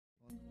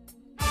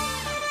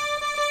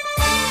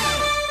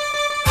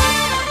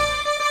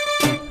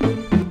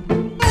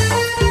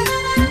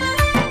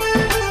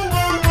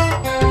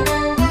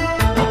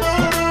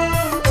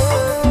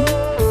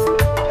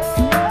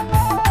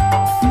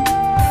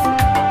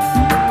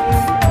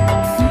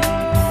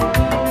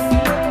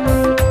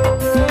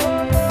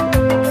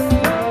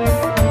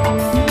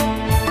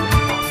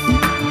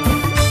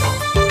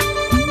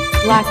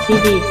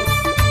TV.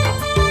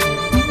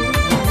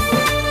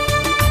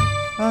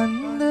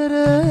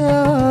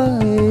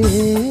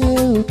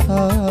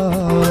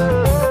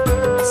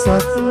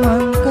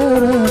 Satman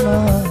karana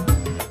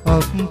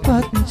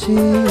appanchi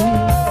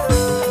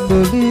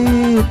doli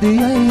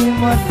diyai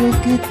mata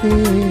kite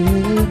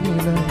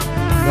nila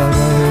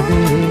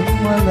gawade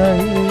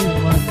malai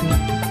mata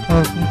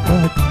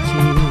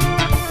appanchi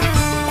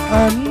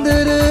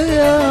andare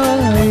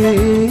aaye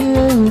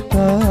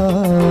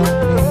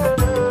utane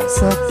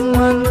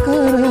satman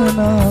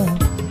karana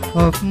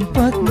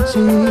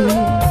appanchi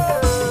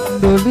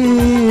doli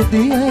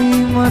diyai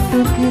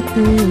mata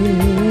kite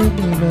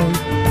nila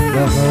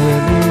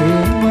gawade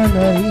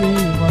malai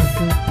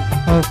mata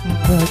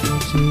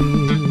appanchi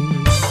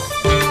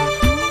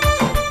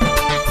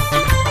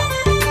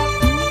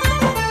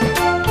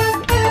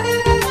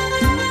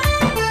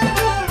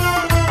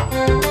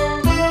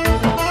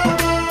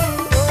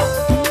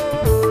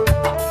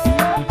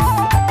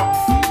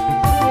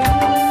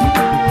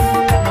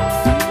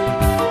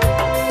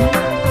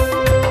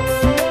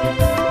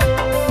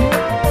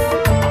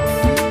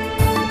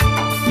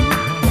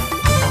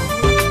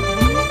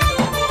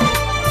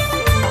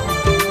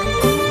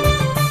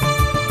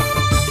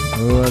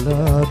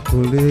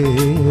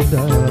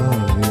Kuleda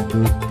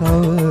vindu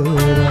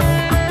tawara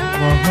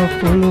maha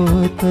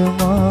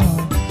pulotama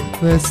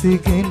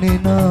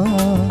vesiginina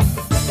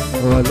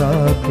wala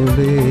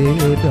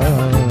kuleda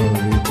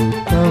vindu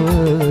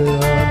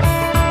tawara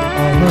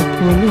maha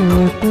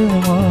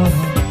pulotama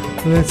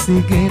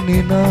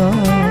vesiginina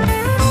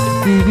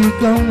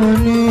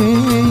divikamane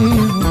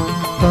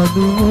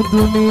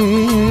kadumudune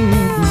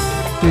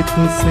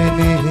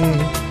pitusene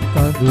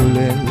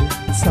kadulel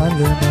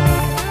salana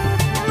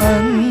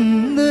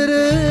अंदर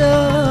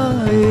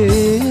आए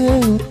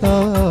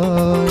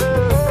उतार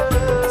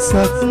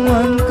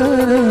सत्मन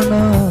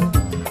करना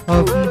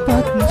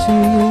अपंची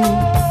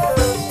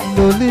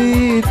डोली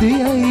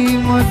दियाई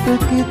मत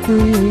किते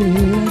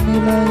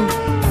निलाई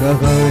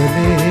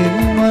गगने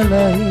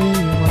मलाई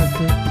मत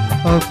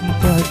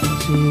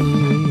अपंची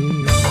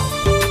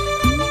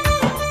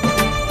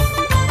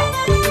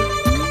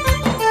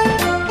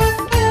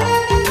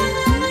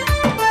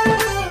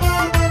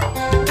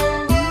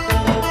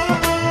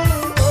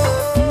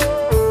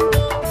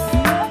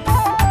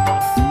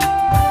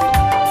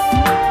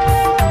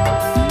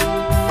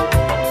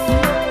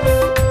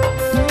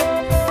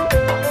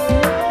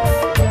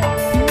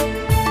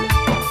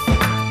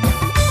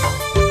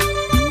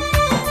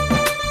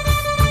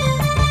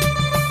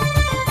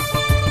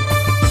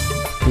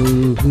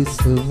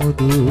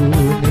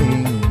සමුදුනේ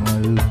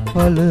මල්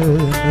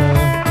පලනා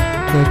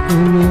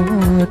කකුළු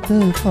මත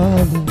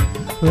පාලු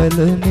වැල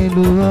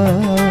නිලුවා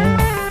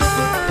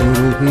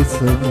පුරුහි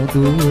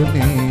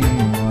සමුදුනේ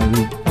මල්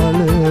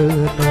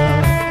පලනා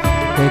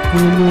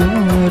කකුළු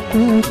මත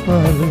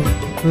පාලු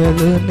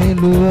වැල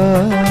නිලුවා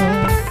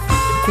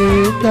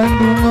ඒ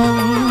දඬු මං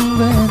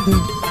වැඳ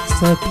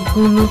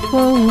සත්කුළු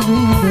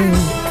පවුනේ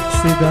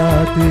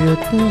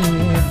සිදාතියට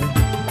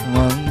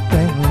මං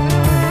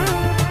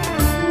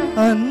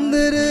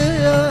अंदर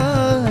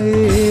आए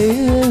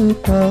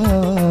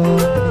उतार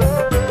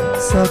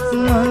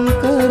सत्मन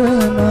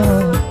करना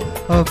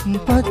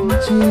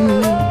अपंची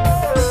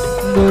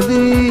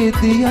डोली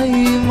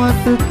दियाई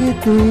मत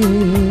किते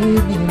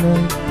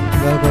निलाई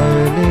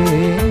गगले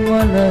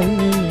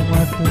मलाई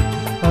मत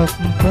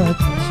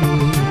अपंची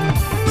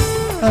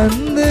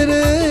अंदर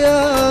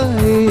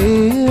आए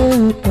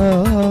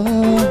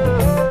उतार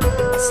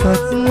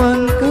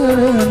सत्मन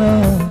करना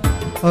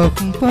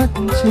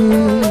अपंची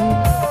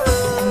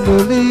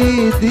डोली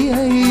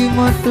दियाई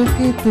मत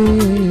किते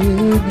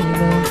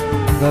निलाई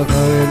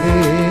गगले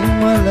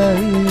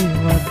मलाई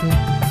मत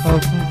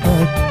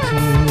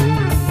अपंची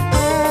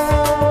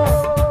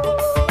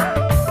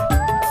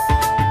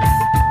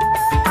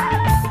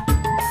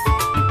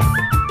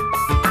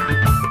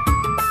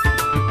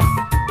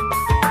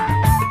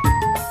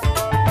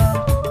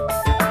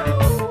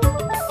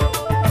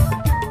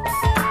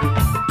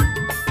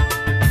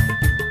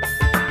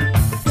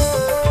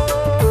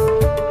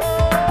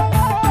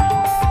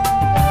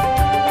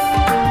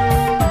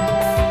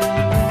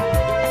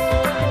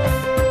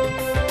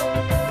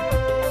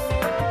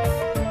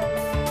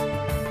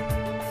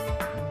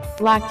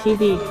Black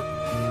TV.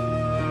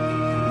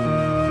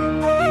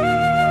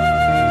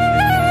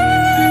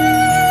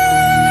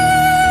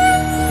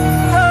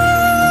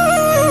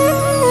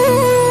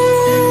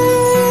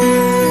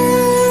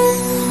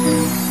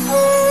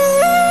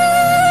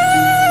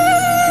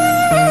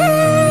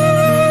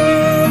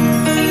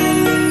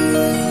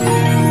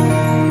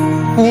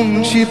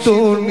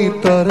 पुंशितोनी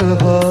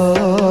तरहा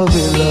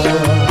वेला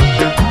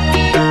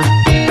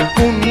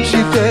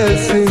पुंशी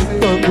कैसे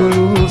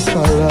पगलू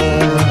सला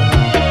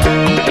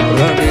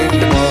रनिन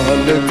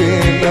माल के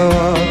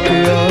नवा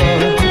किया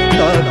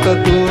ताता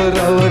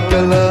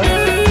दुरावटला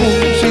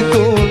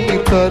पुंशितोनी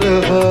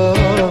तरहा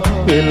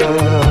वेला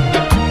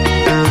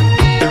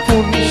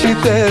पुंशी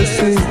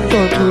कैसे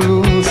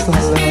पगलू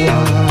सला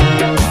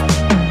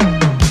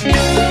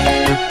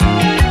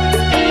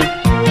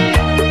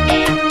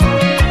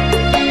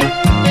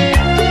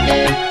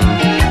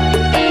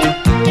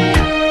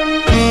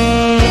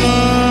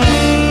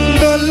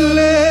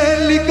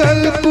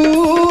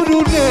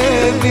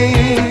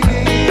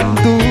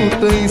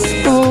दूत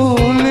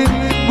स्कूल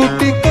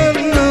गुटी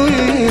करना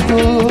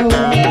दो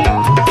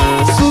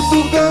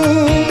सुतुगा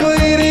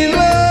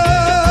मरिला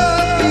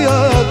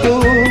यादो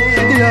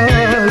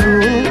यारो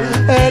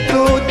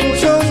ऐटो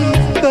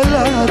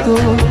चंकला दो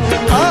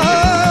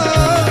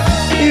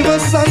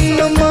इवसन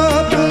मा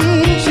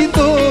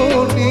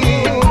पुंचितोनी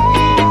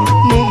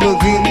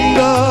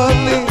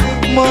नुमगिंदाने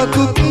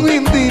मातुक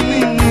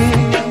विंदिनी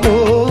ओ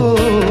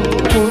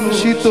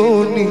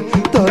पुंचितोनी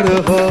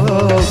तरहा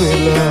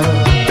वेला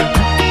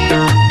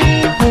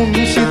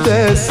पुंचित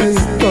ऐसे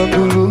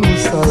कंदुलू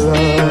सला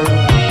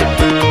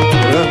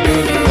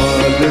रंगीन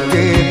माल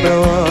के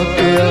नवा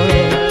किया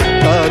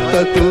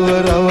ताता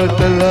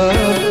तुवरावटला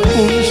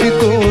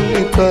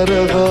पुंचितोनी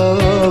तरहा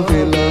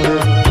वेला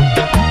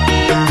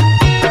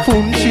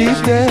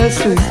पुंचित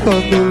ऐसे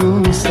कंदुलू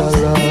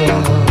सला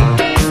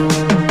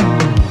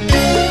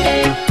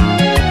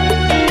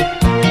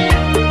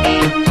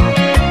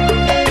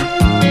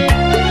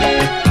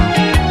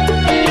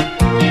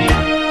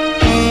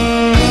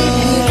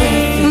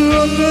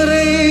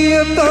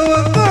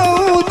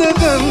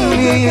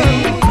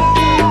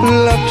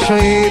लक्ष्य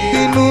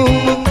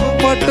दिनों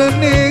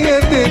पटने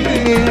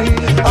देने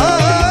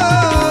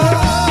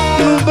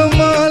नुब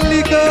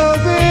मालिका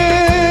वे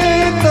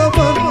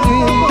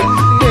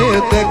तबन्ने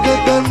देख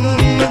गन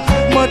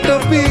मट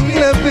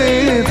पिंगले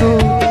बेदो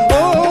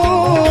ओ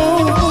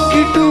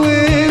किटुए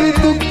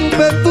दुख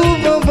बेतु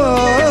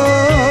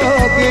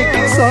ममागे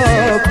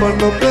सापन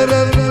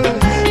परन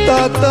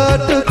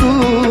तातात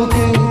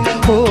दूगे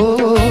ओ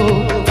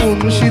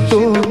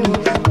पुंशितों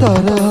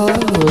तारा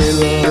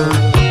वेला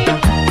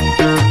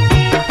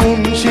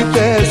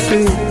ऐसे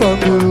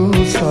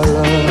कंगरू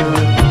साला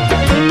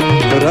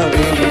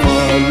रंगीन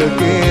माल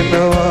के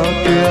नवा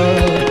पिया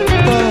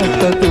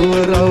ताता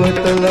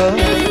तुवरावटला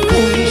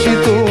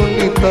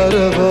पुंशितोनी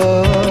तरहा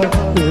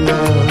वेला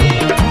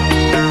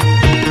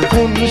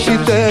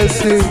पुंशित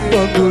ऐसे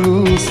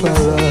कंगरू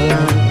साला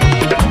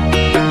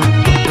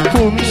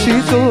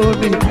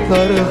पुंशितोनी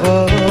तरहा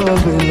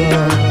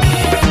वेला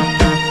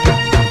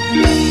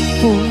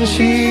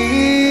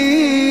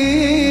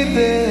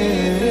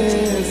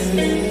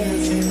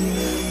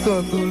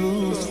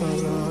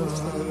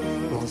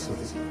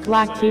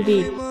Black TV.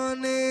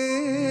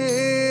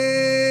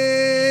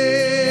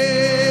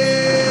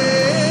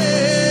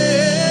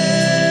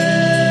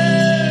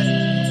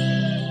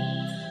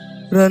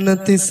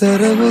 रनति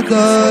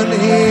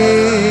सरहुदाने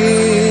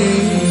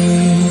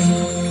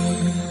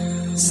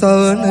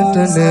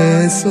सवनटने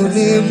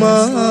सुनि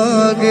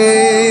मागे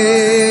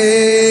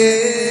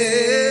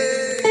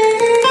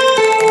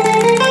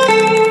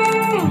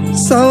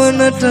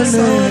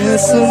सवनटने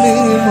सुनि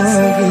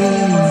मागे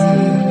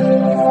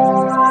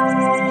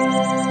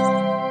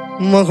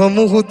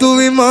मगमुहुतु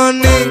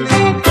विमाने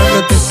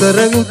नति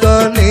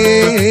सरगुदाने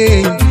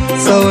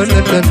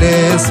सवनटने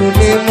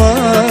सुनि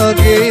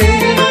मागे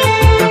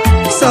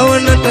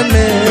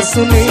सवनटने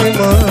सुनि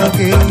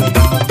मागे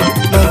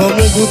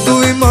मगमुहुतु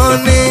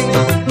विमाने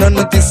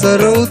नति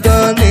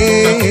सरगुदाने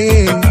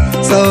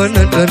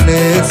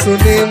सवनटने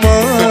सुनि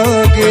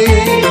मागे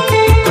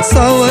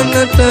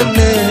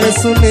सवनटने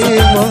सुनि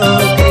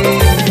मागे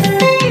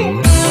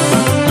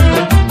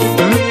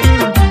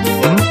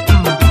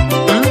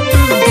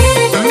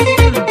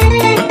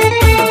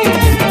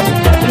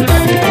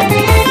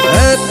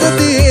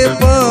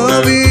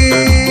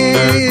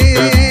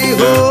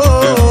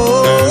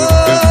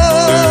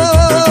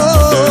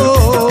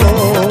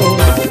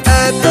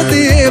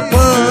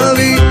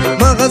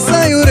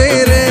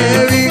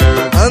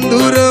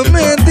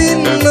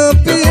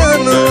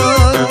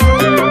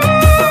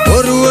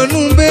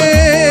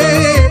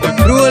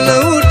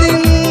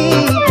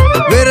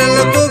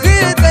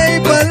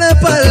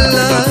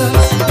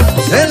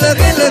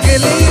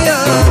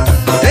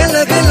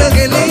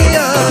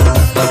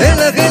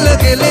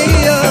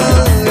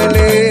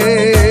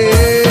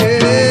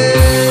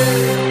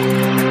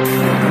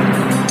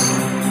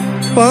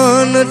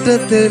पानट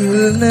दिल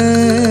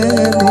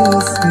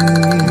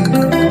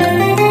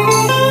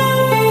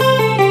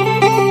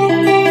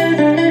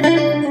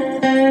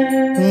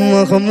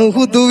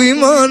मखमुहुदु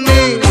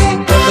विमाने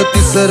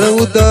नति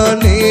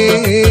सरउदाने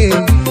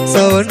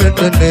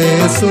सवनटने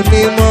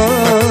सुनि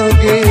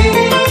मागे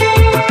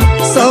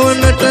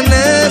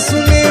सवनटने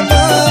सुनि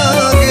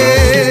मागे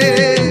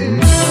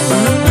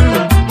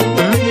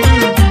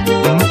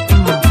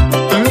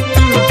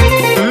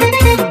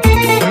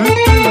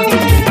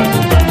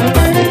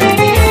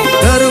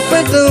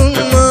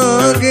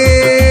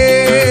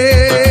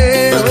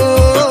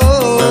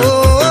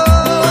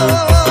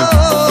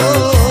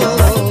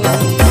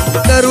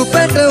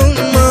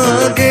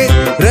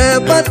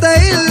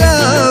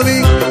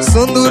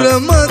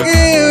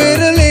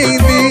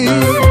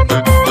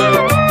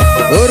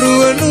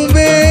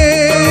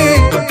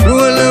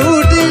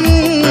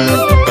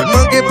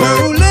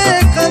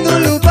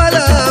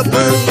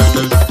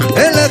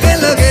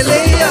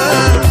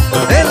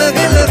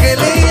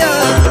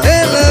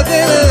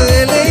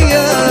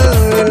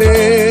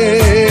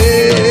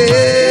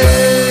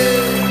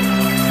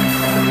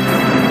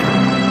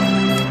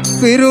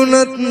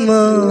පිරුණත්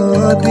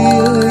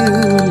මාදියයුලි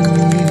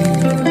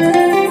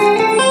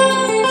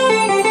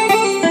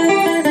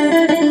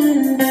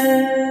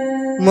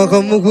මග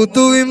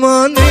මුහුදු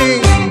විමානේ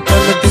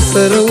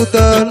අනතිසර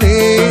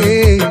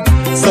උදානේ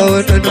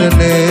සවනට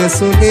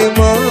නෑසුනේ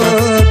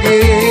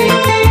මාගේ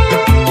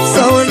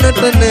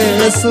සවනට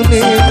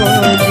නෑසුනේ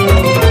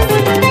මාගේ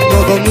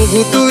මග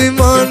මුහුදු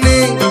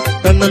විමානේ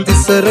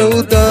අනතිසර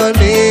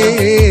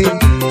උදානේ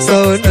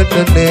සවනට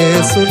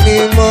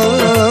නෑසුනේ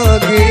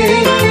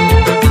මාගේ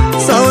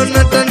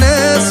සවනට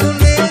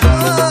නෑසුනේ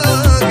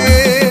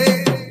මාගේ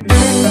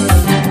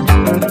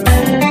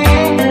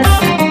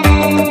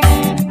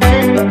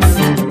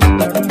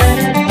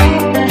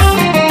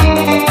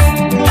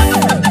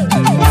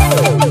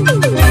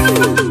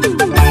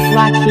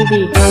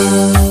TV.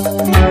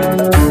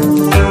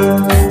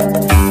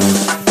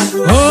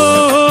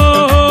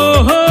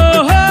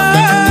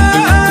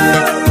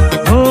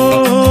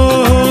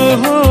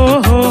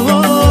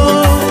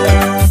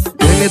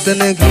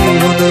 තනකී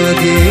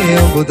හොඳගේ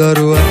ඔබ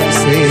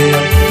දරුවන්සේ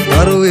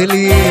අරු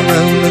එළියේ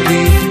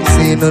මැවුනදී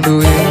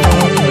සීනඩුවේ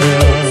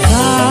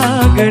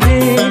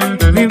සාගරේ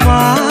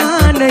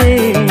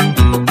විමානයේ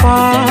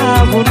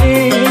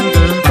පාවුනේ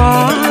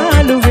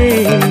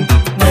පාළුවේ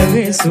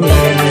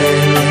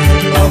නැවෙසුනේ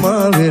මම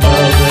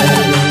වෙලාවේ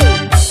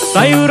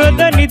සයුරද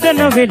නිදන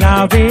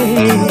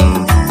වෙලාවේ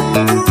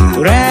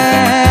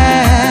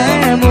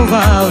රෑමුවාවේ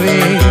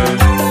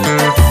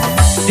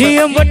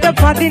දියඹට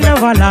පදින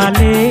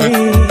වලාලේ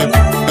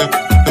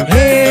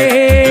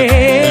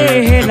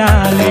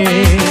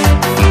හේලාලේ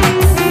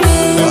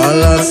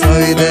ආලා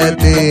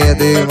සවිදැතේ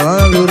ඇදේ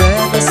මාළු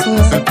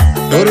රැනසුව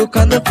ඔරු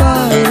කඳ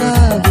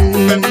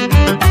පායලාවේ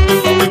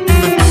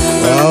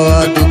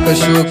ආවා දුක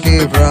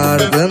ශෝකේ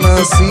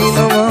ප්‍රාර්ථනා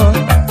සීනවා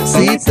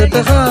සීතට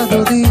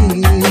හාදුදී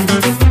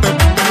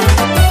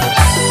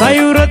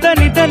සයුරද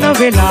නිදන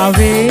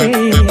වෙලාවේ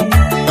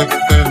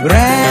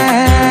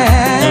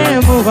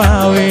රෑමුවාවේ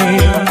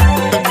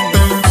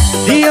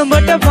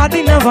දියඹට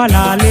පදින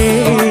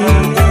වලාලේ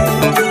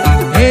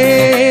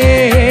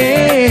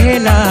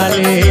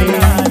හේලාලේ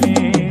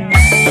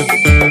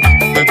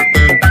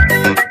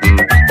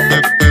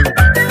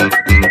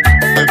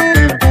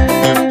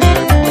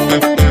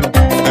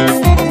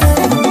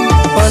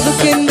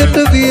පලකෙන්දට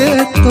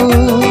වියතෝ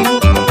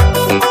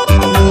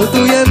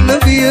මුදු යන්න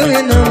විය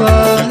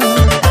වෙනවා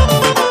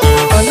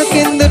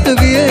පලකෙන්දට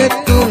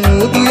වියතෝ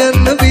මුදු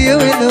යන්න විය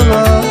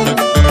වෙනවා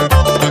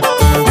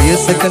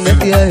වියසක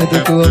නැති අය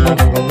දුටුවම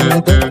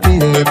මොහොතක්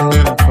තියෙනවා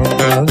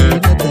කොහොමද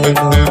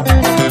නැතෙනවා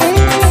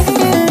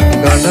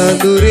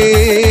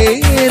ගණදුරේ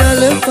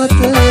රළ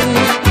පතර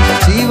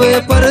ජීවය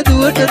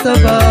පරදුවට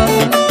තබා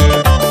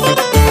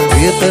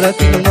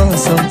විතරකින් මහ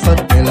සම්පත්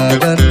නෙලා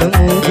ගන්න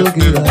මුදු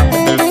ගියා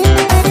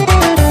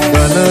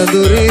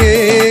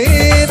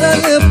ගණදුරේ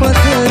රළ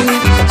පතර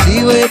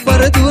ජීවය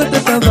පරදුවට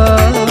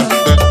තබා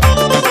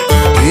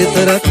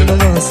විතරකින්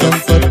මහ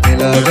සම්පත්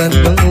නෙලා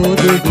ගන්න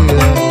මුදු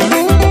ගියා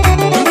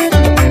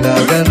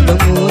නෙලා ගන්න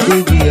මුදු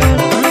ගියා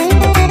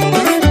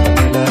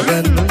නෙලා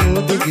ගන්න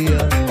මුදු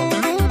ගියා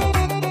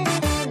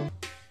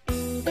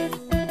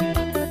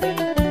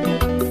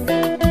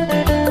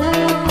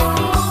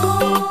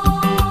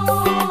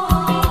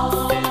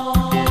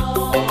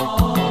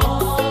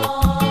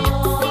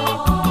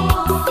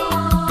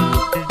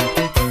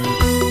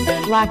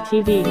Black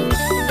TV.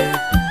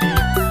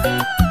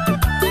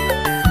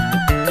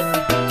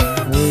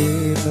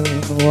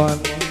 වන්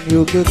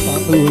යුග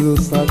කඳුළු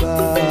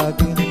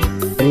සදාගෙන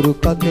දුරු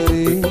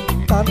කතරේ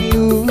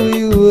තනියු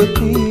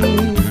යුවති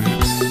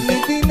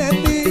නිදි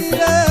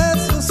නැතිර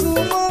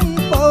සුසුමන්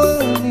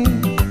පවනි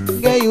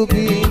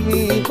ගැයුගීමි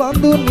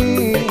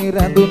පඳුනේ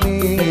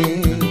රැඳුනේ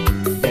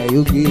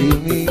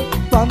ගැයුගීමි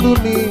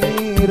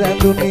පඳුනේ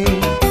රැඳුනේ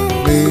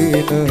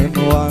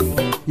වේනවන්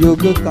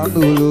යුග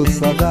කඳුළු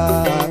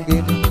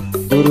සදාගෙන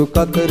දුරු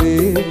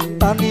කතරේ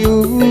තනියු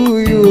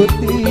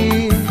යුවති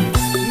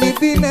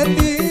නිදි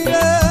නැතිර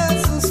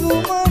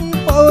සුසුමන්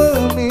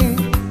පවනි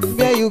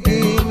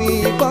ගැයුගීමි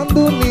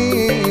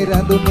පඳුනේ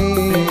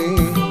රැඳුනේ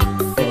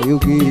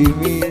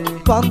ගැයුගීමි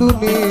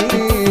පඳුනේ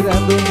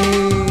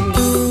රැඳුනේ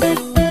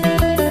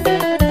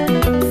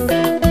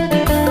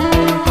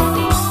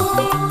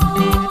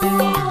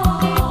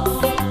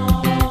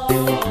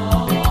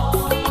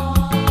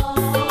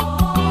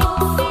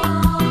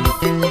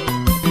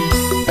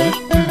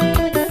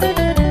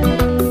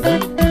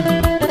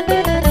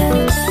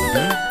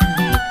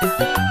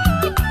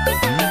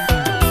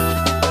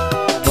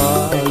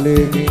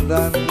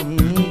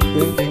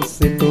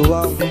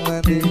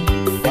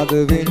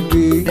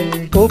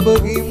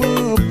ඔබගිම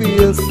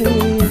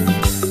පියසේ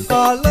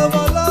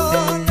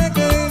කාලවලා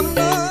නැගෙන්න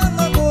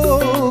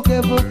නගෝ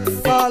කැප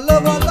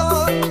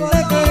කාලවලා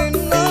නැගෙන්න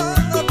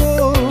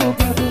නගෝ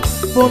කැප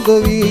පොඳ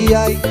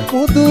වීයයි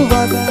මුදු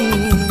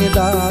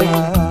වදන්නේදා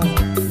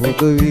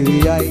පොඳ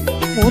වීයයි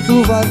මුදු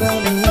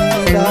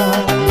වදන්නේදා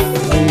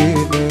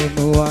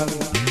වේනනුවන්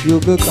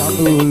යුග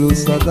කඳුළු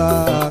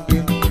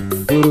සදාගෙන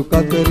දුරු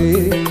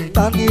කතරේ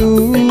තනියු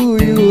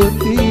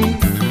යුවති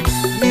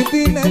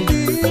නිදි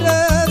නැතිර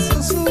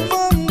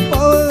සුසුමන්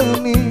පව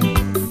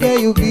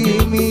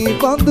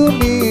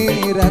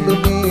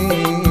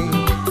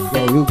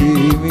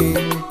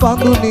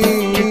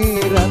පඳුනේ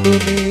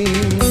රඳුනේ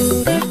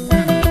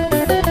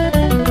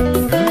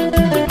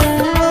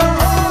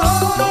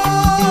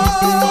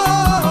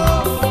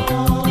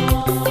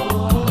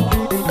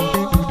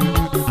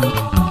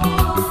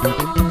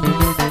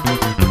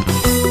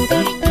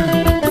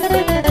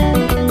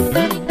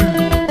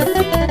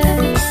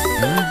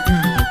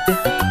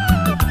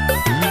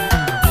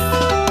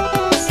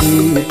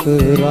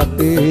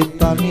රටේ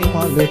තනි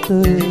මලට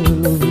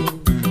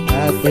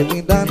ඈත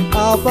නිදන්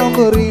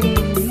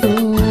ආපමරින්දු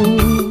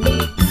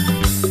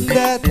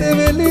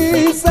දැතවෙලි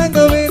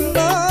සැඟවෙන්න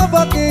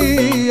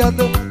වගේ අද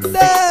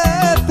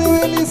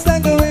දැතවෙලි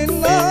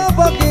සැඟවෙන්න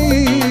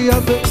වගේ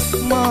අද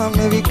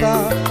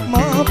මානවිකා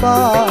මා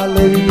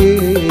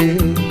බාලවියේ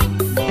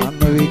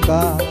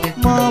මානවිකා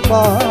මා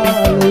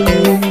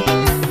බාලවියේ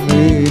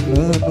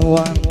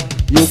වේනනුවන්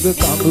යුග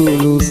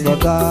කඳුළු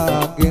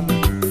සදාගෙන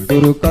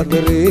දුරු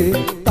කදරේ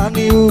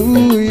තනි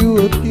වූ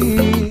යුවති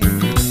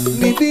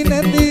නිදි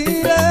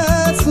නැතිර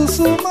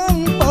සුසුමන්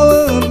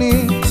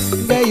පවනේ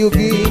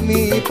ගැයුගීමි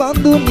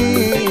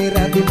පඳුනේ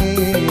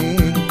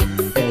රැඳුනේ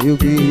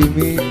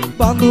ගැයුගීමි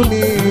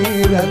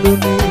පඳුනේ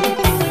රැඳුනේ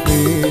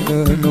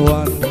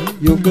වේනනුවන්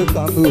යුග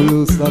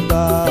කඳුළු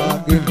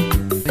සදාගෙන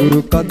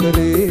දුරු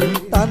කදරේ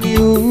තනි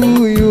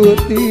වූ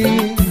යුවති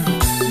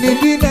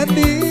නිදි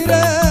නැතිර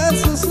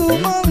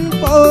සුසුමන්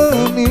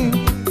පවනේ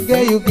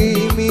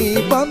ගැයුගීමි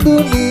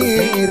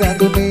පඳුනේ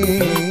රැඳුනේ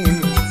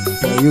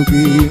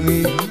ගැයුගීමි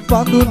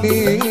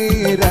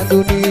පඳුනේ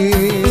රැඳුනේ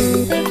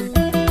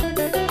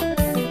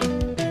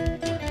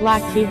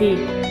Black TV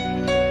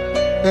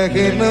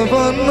ඇගෙන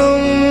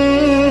වන්නම්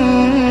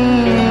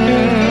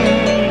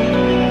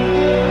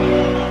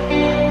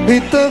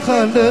හිත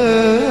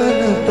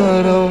කඩන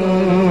තරම්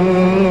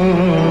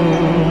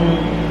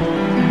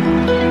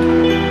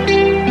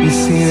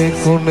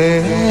ඉසියෙකුනේ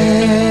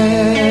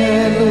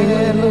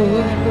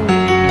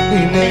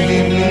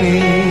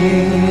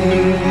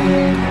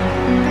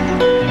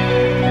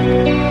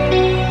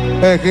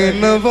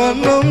ඇගෙන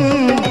වනම්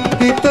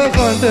හිත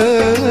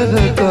කඩන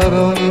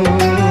තරම්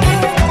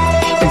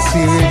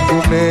කිසිවෙකු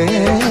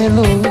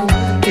නෑලු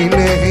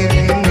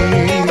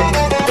ඉනෙහින්නේ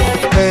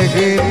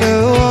ඇගෙන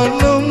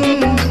වනම්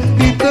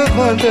හිත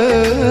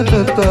කඩන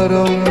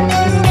තරම්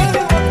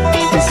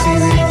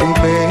කිසිවෙකු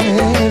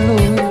නෑලු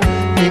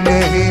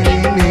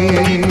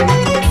ඉනෙහින්නේ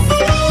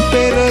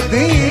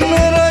පෙරදින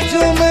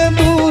රජම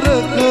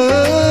දුරක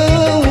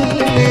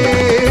උන්නේ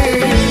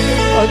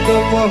අද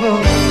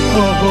මහ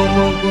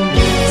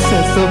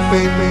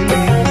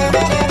සැසපෙමිනි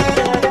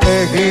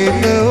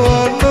ඇගෙන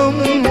වනම්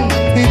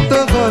හිත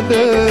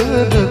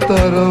කඩන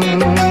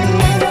තරම්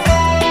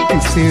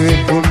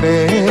කිසිවෙකු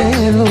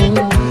නෑලු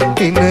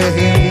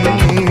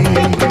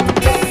ඉනෙහින්නේ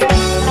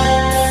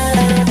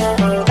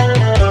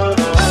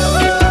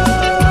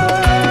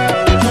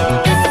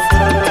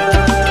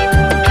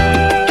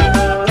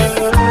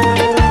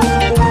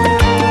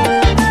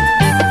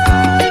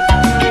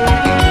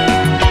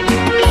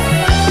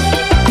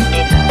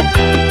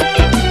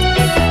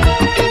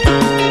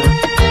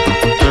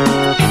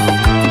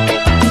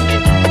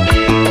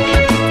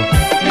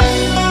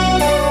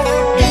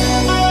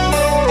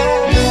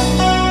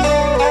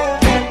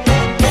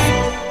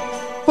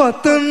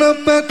පතන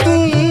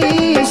පැතුම්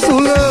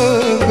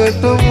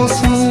සුළඟට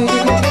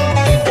මුසුවේ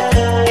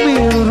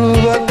මියුරු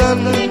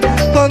වදන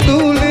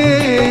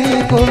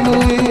කඳුලේ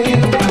කොළුවේ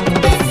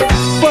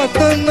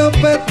පතන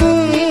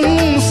පැතුම්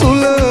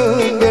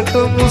සුළඟට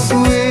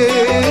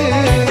මුසුවේ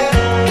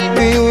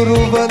මියුරු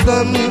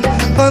වදන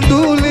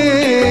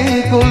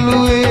කඳුලේ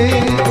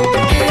කොළුවේ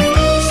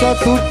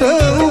සතුට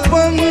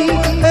උපන්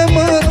හැම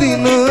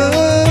දින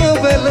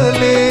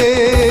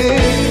වැළලේ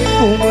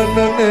කුමන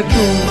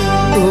නැතුම්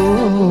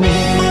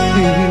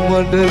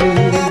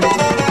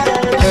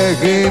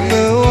ඇගෙන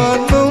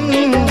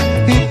වනම්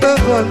හිත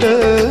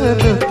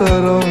කඩන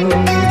තරම්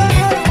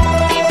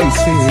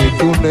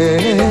කිසිවෙකු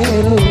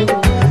නෑලු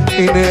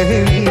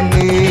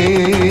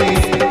ඉනෙහින්නේ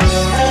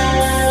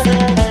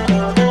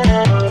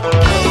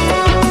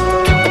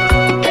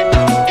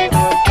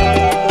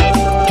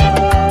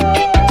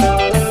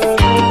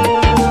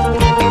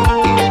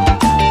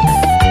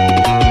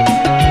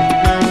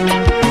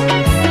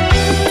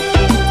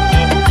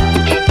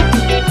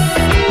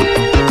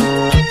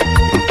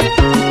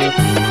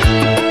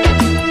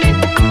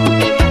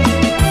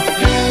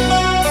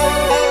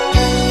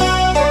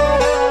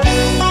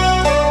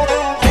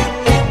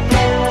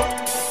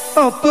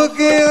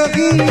අපගේ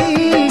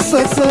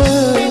අහිංසක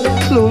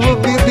ලොව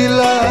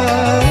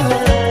පිදිලා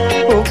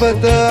ඔබ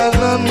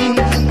දානන්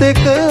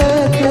දෙක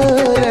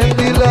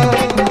රැඳිලා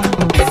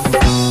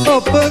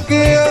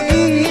අපගේ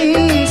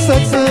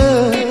අහිංසක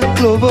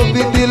ලොව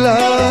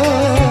පිදිලා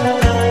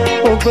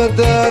ඔබ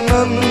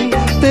දානන්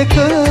දෙක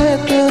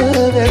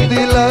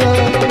රැඳිලා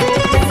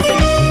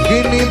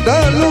ගිනි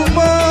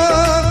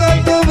දලුමා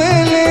ගත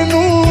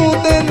වෙලෙනු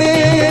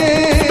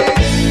දනේ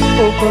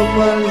ඔබ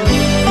මල්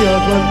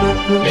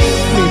යවනක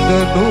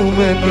නිදනු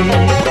මැනි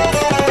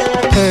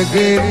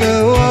ඇගෙන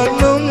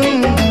වනම්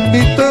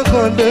හිත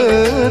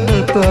කඩන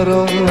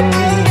තරම්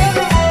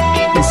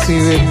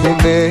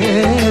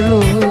කිසිවෙකුනේලු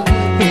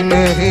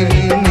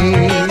ඉනහිනි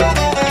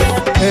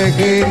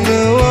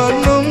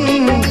ඇගෙනවනම්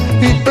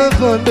හිත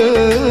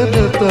ගොඩන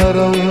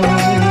තරම්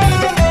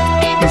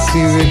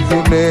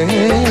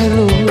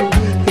කිසිවෙකුනේලු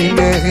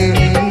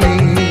ඉනහිනි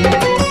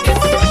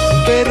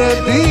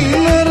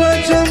පෙරදීන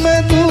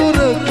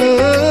රජමැදුරක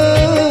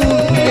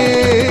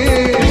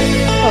උන්නේ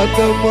අද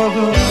මහ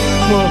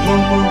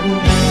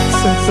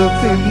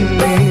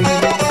සැසපෙන්නේ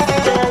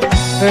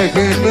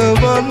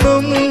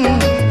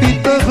ඇගෙනවනම්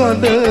හිත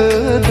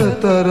ගොඩන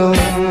තරම්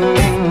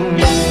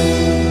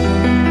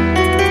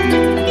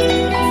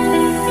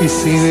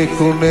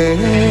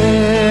කිසිවෙකුනේලු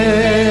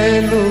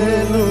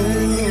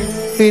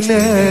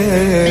ඉනහිනි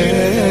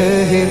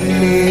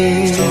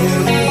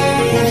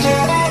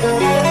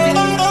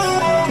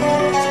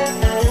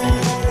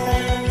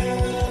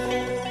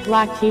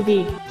Black TV.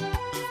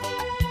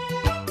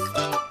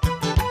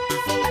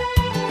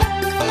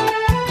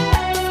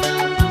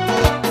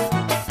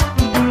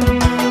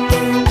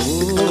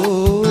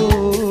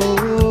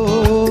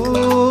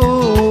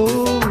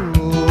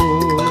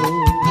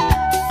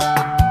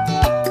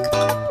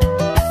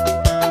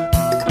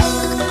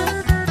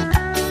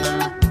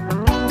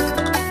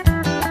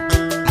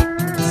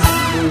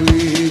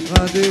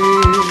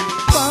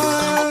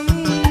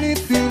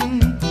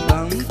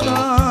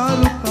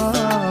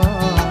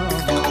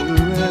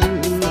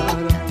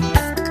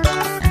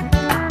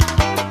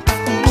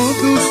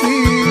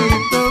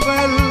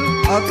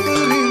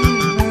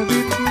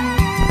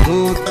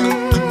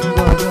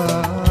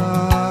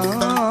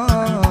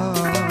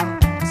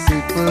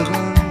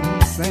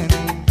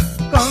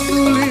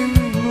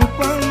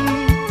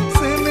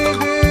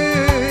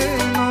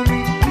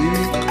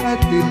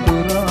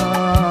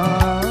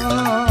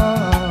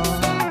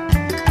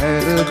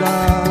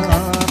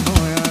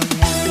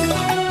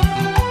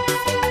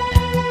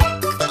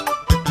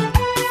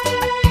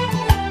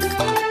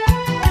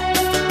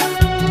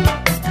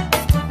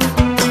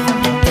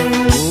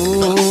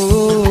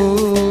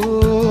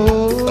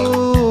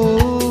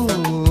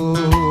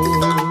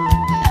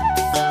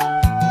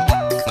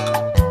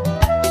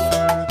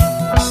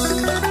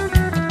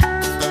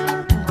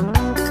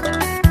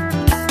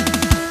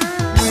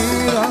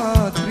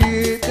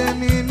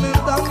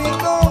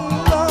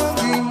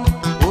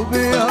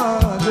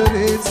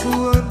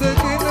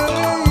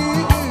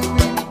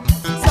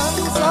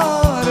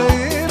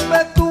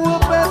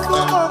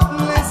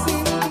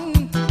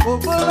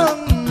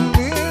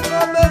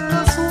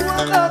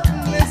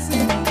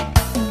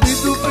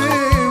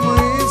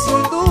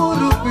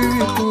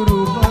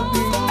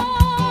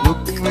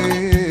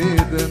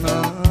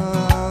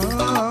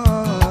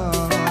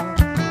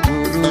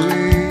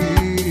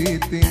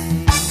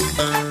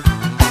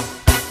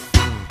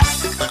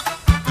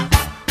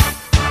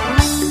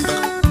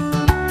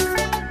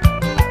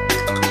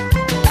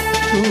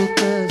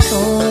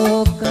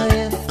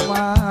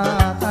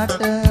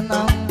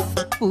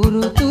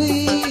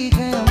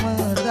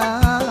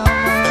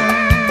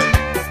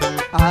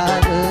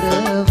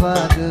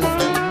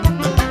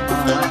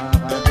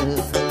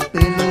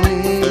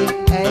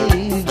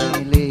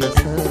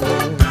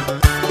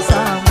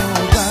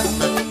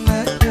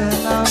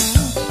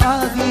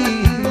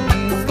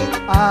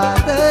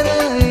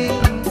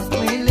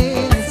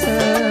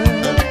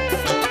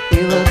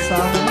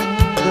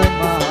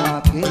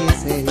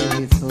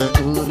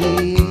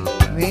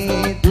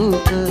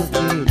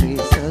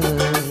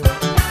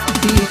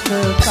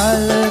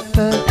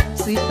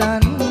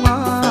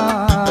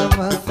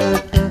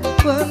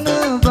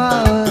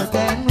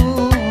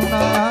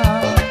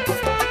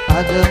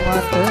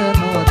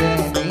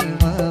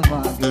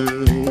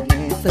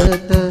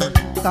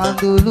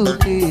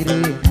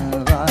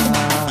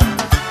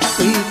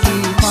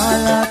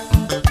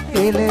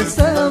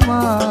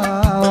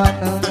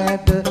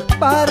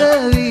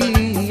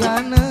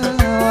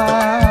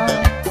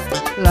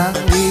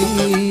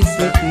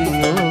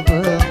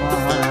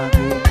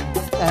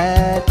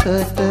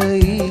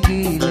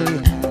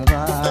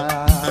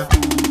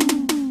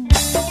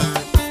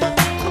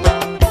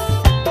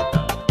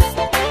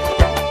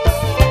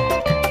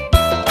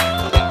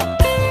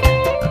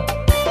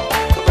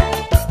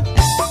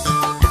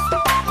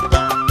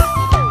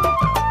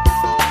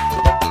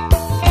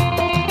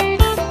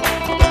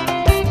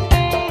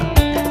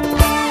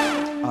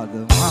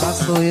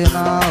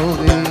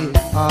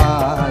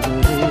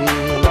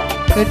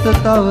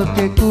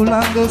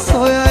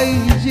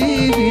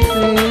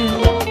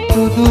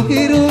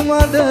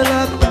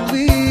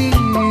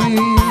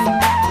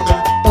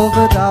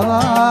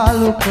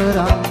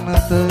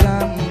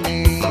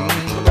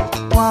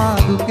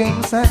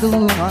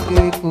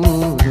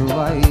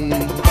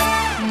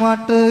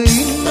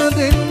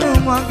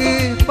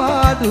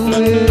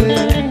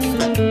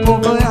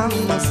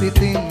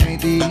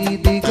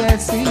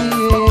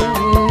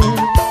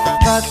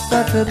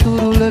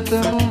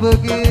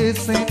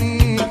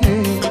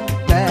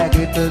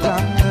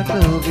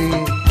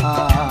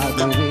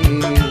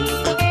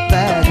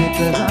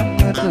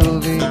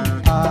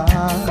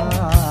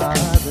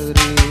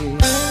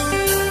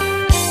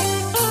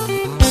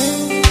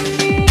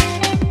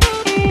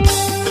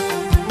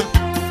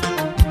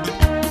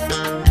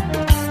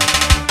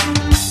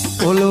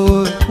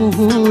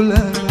 පුහුලන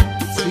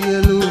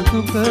සියලු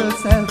දුක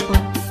සැප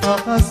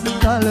අහස්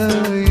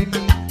තලයින්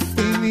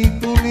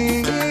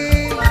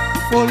හිමිතුනේ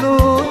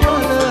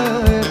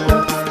පොළොවලට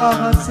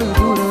අහස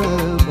දුර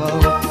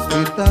බව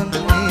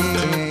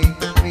හිතන්නේ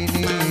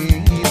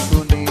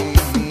මිනිසුනේ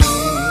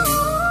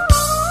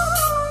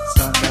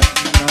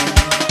සඳක් නම්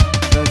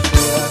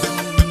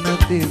රසයන්න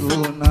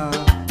තිබුණා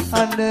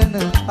අඬන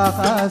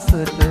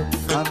අහසට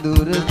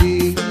අඳුර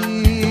දී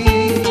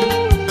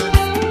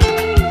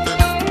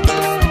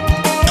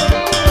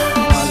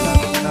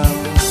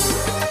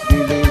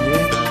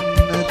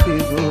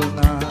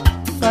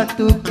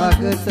කටු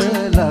අගට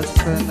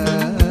ලස්සන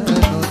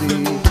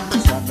නොදී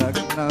සඳක්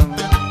නම්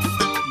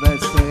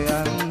බැස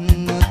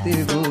යන්න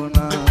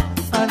තිබුණා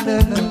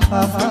අඬන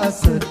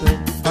අහසට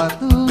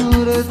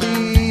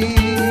අඳුරදී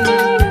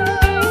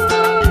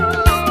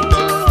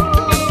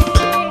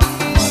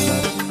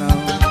මලක්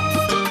නම්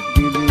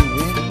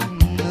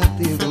ගිලිහෙන්න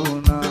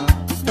තිබුණා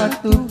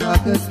කටු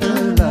අගට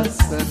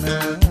ලස්සන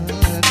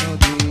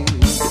නොදී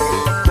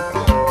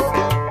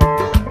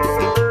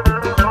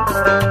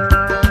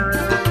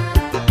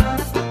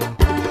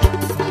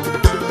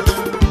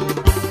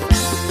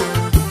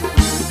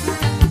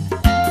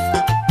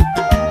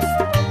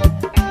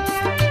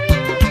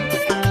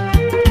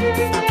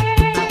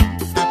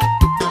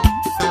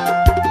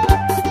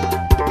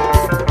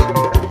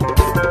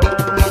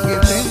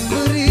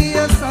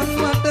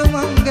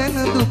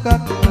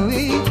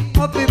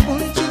අපේ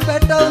පුංචි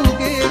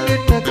පැටවුගේ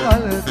ගෙට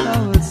කල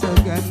දවස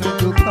ගැන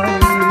දුකයි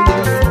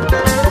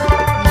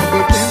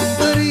මගේ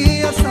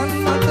පෙම්බරිය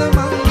සම්මත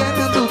මං ගැන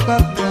දුකක්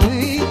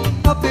නොයි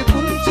අපේ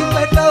පුංචි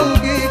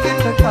පැටවුගේ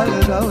ගෙට කල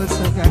දවස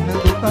ගැන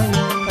දුකයි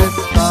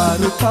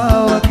ස්පාරුකා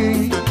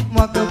වගේ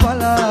මග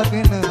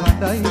බලාගෙන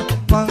හඬයි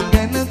මං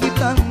ගැන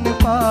හිතන්න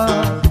එපා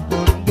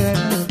උන්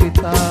ගැන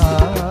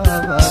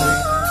හිතාවයි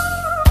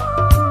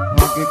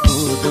මගේ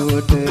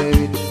කුඩුවට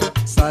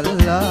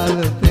සල්ලාල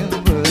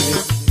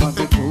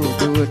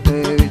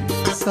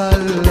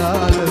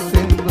සල්ලාල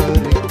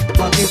පෙම්බරි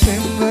මගේ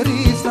පෙම්බරි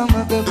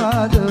සමග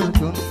බාද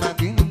දුන්න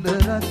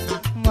ගින්දරත්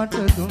මට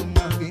දුන්න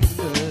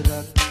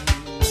ගින්දරත්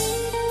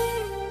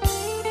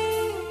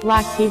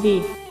වක්කිවි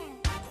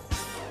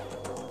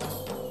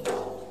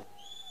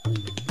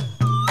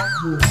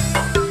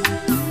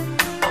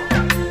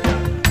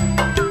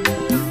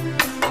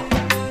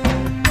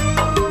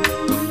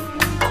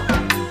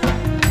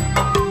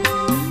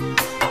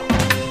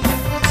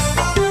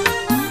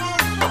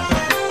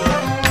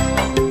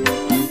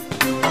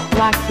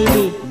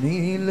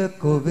නීල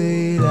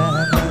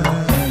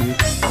කොබේරෑනයි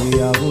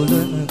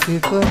වියවුලන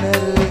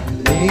කිපනැල්ලි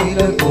නීල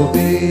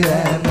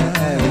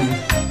කොබේරෑනයි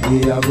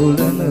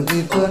වියවුලන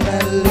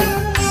කිපනැල්ලි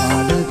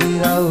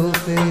මාඩදිරව්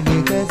පෙළි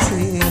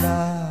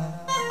ගැසීලා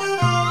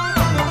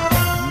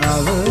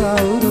නව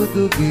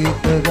අවුරුදු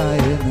ගීත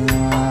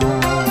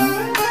ගයනවා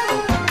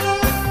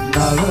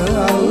නව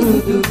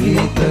අවුරුදු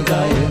ගීත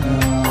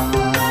ගයනවා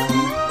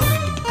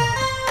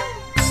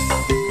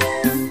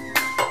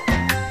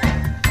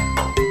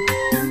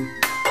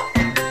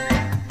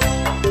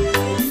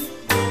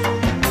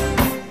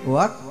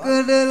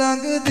වක්කඩ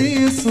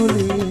ළඟදී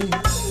සුලී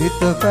හිත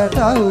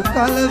පැටව්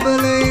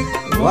කලබලේ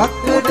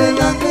වක්කඩ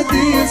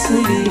ළඟදී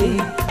සුලී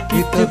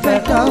හිත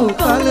පැටව්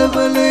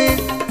කලබලේ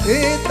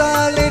ඒ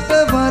තාලෙට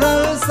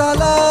වරල්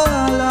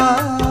සලාලා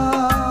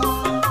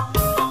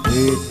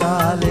ඒ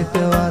තාලෙට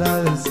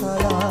වරල්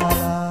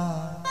සලාලා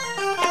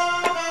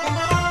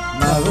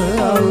නව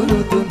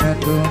අවුරුදු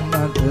නැටුම්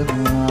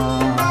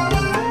නටනවා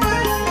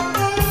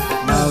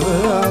නව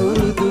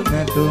අවුරුදු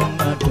නැටුම්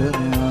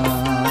නටනවා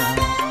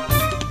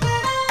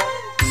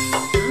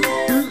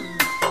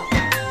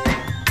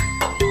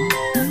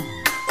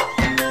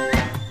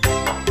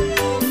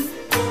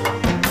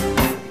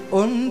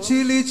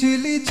චිලි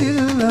චිලි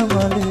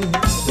චිල්ලමලේ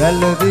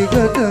වැල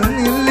දිගට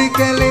නිල්ලි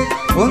කැලේ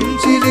ඔන්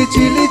චිලි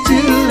චිලි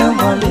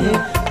චිල්ලමලේ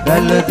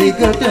වැල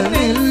දිගට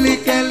නිල්ලි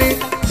කැලේ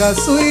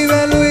ගසුයි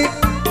වැලුයි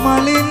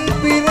මලින්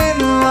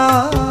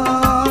පිරෙනවා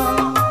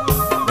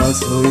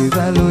ගසුයි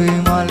වැලුයි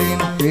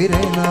මලින්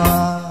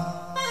පිරෙනවා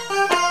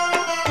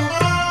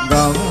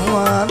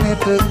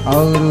ගම්මානෙට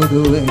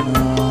අවුරුදු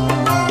වෙනවා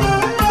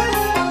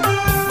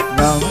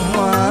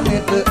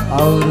ගම්මානෙට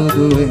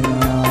අවුරුදු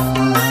වෙනවා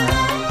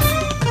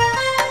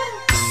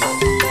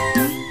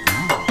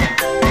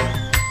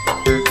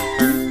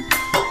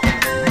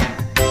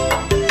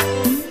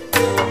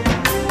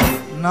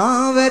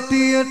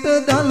නාවැටියට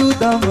දලු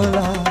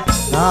දමලා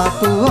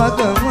නාතු අග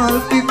මල්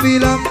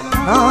පිපිලා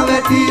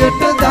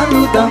නාවැටියට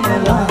දලු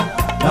දමලා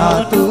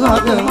නාතු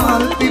අග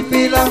මල්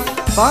පිපිලා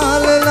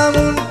බාල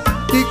ළමුන්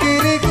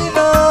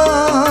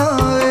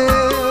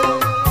ටිකිරිගිනායේ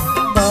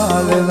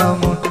බාල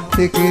ළමුන්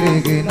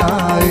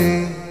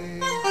ටිකිරිගිනායේ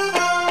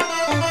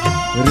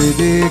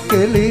රිදී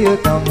කෙලිය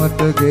කමට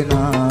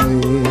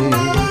ගෙනාවේ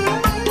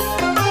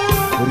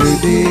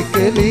රිදී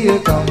කෙලිය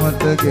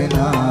කමට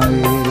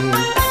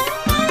ගෙනාවේ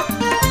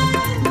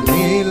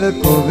නීල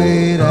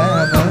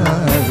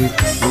කොබේරෑනවි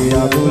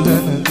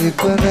වියගුලන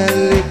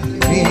දිපනැල්ලි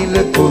නීල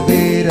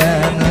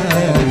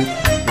කොබේරෑනවි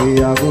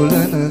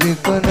වියගුලන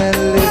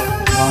දිපනැල්ලි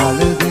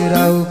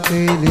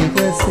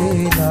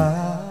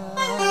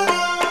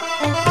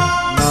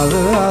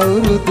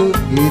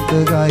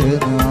ගීත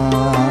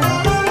ගයනවා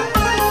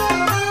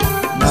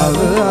නව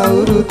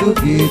අවුරුදු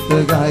ගීත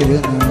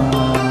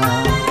ගයනවා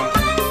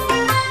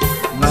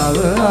නව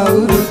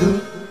අවුරුදු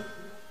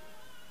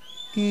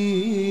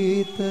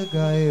ගීත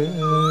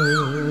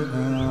ගයනවා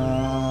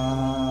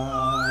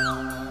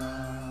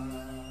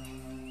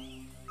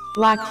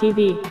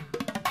wajira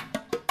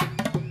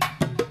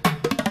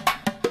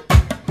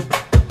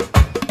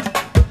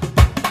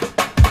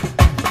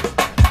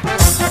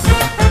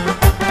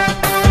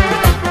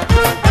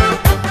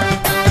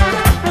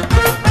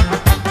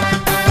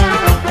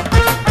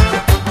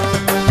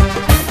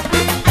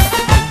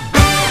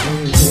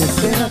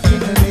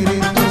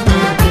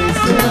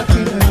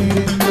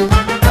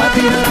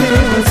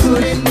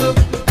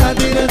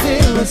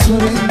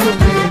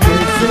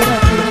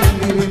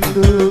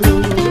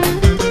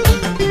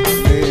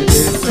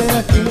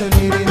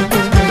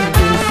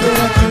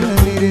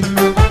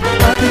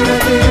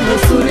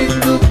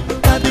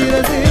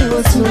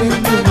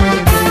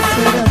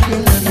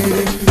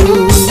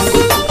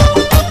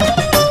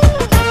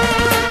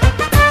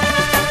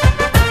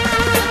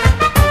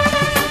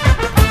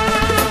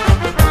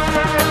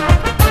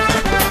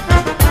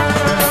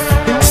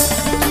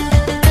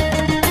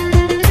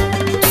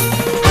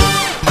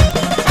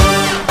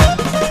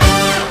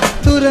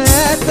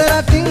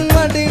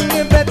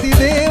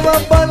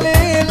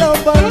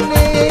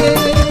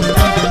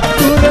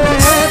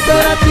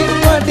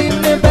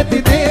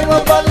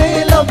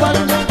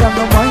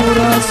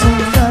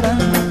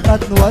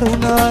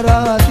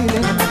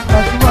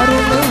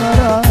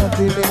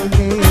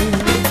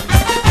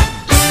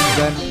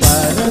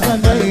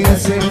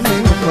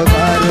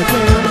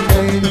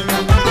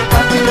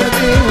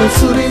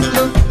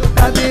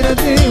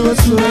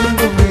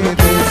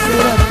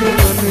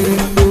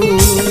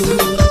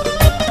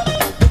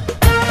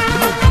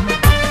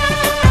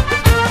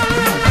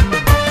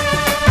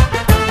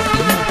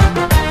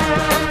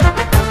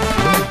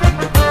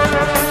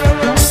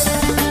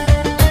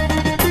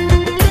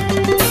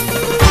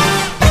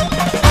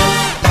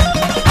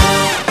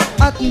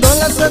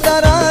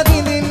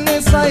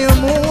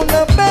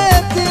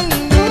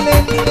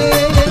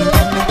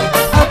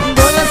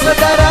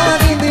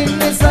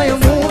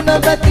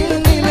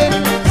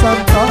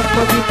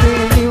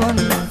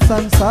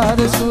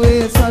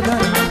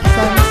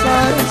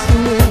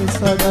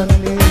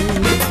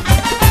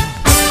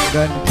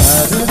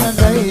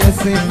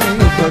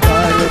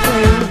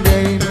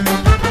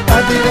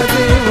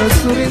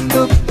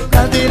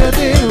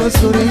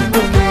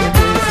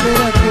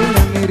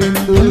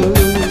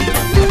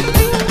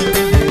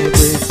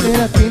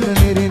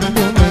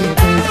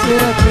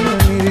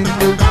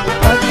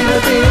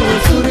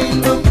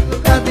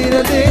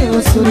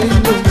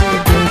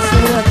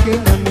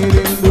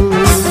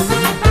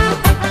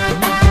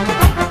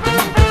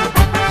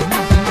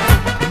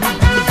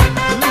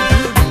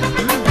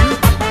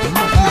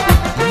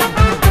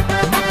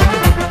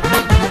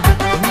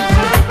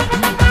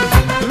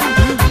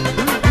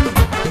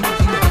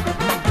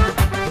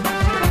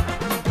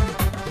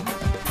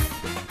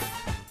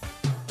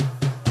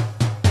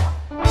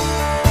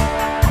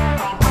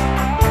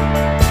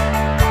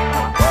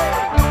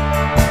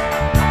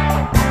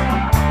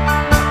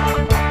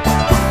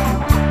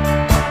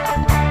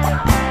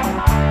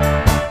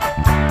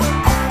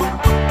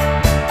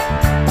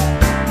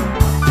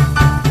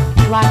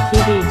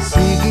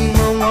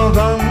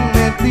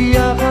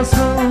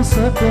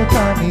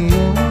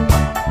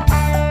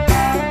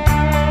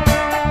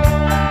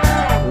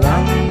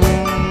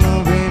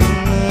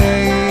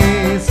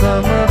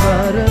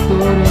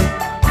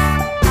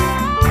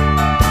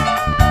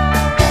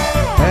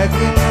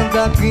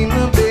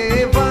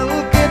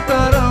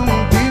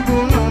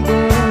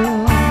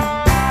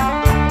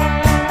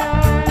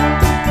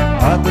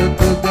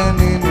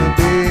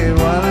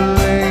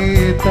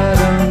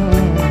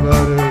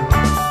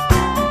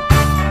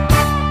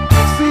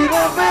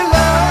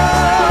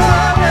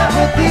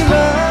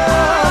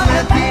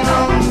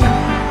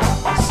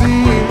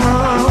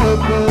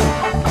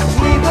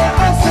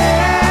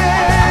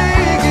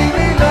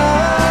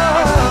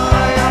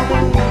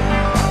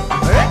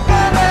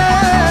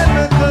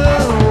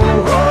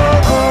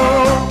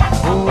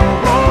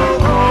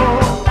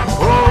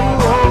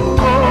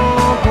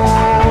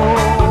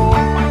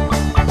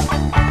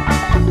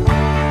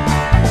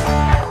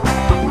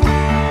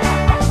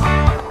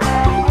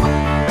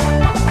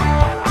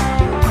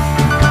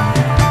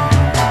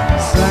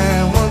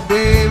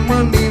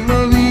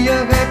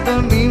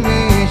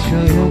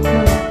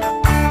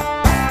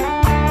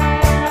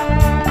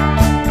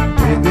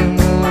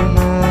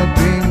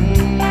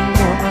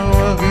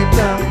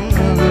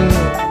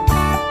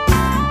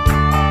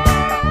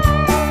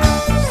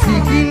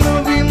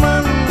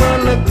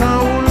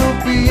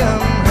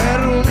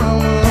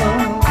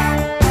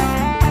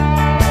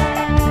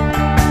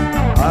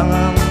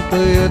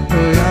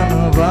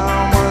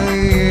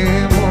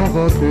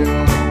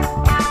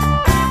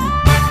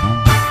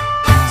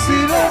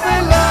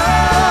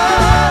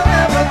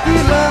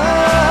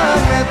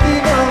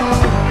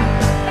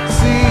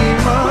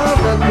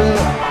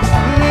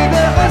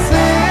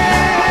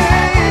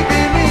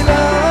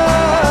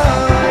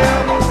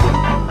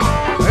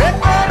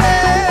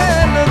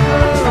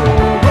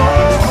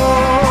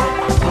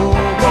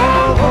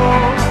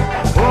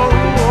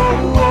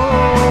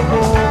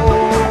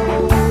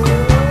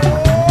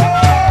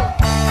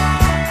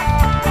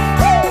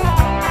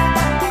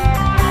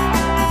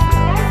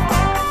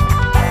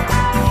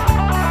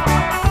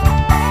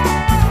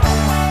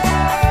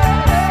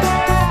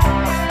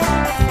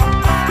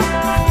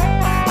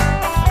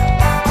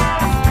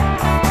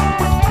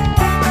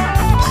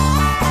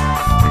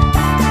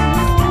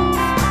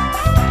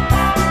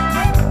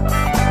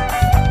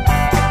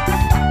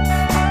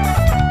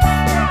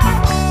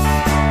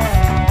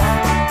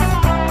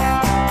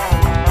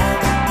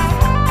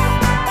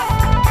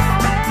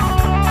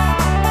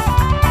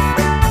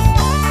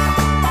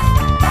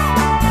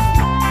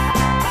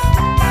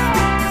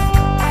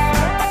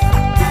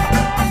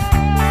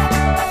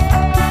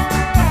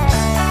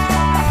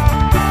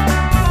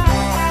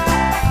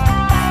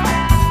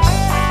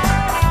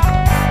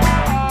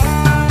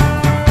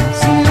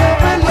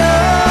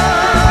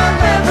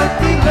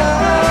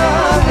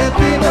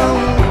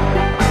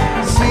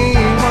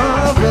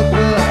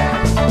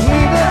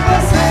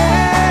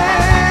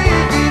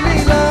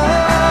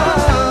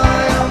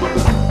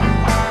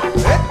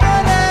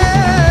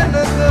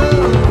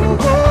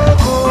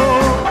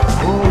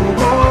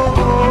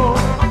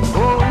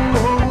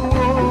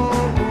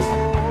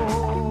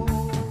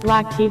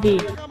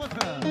wajira.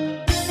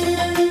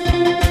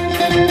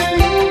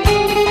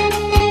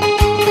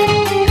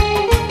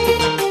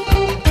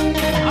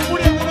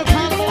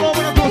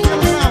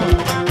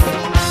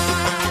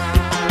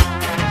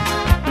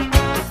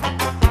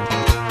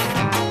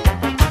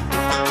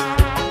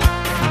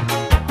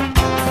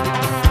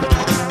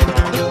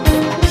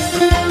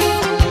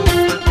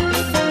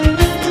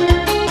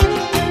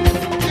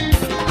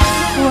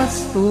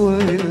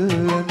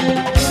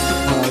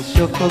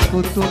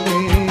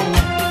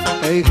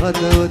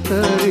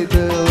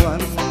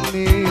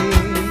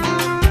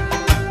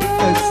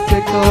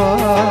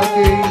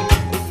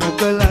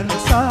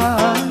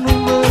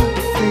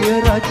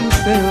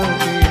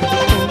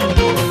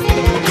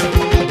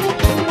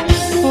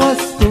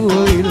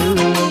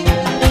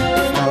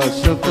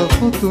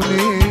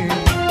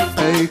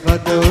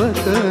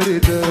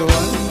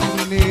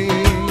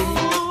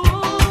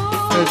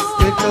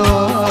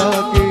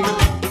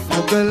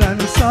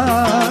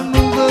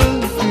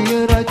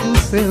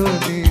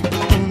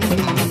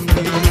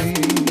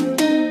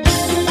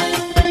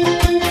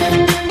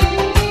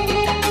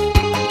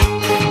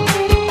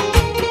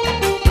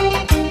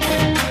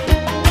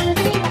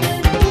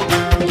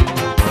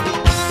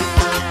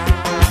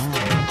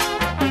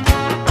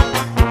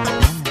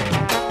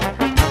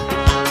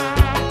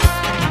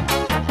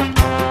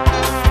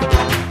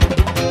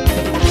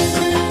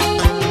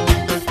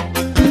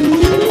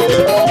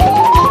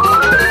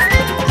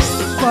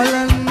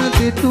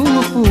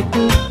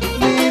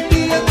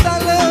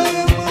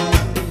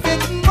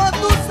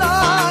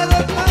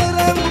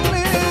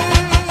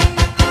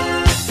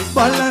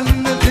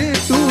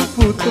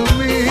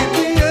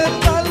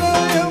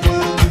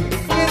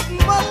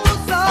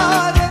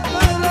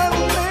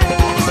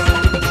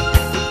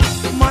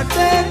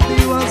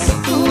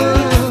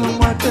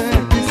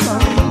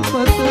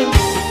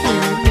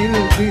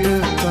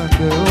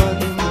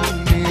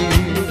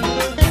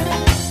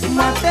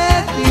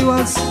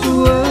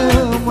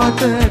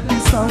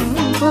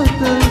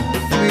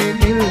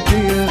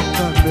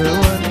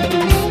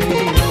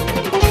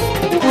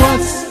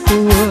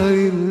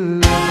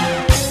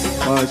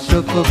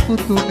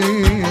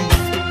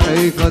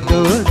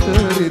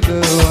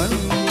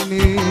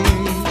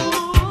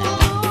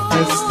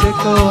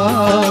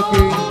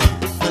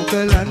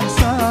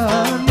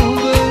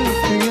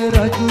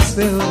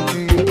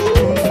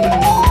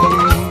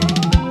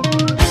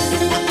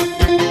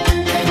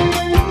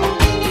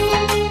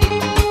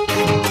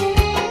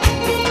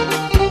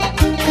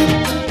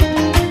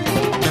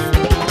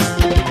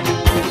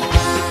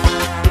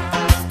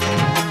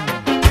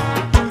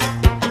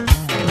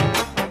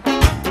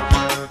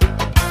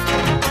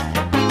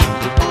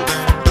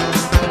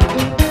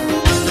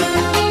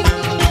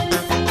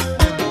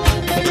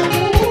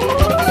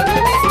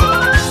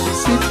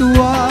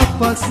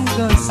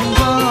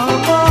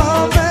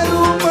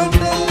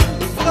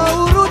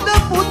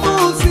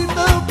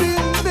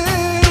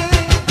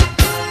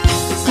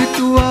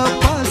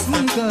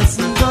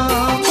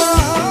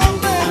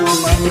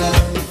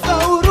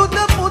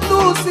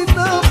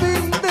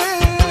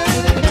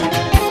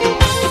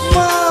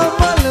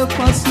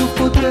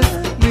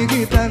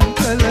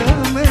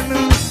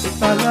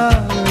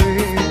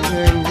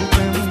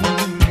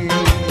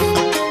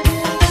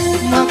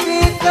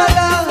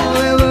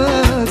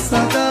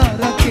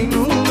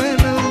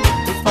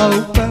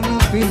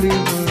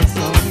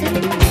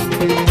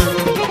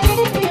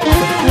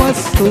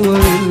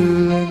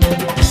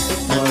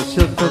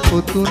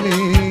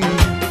 පුතුනේ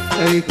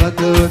ඇයි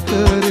හදවත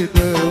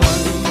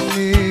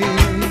රිදවන්නේ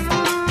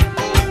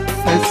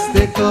ඇස්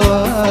දෙක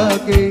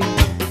වාගේ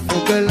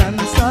මුගලන්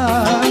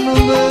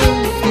සානුඹ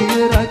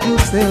ප්‍රිය රජු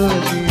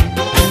සෙවනේ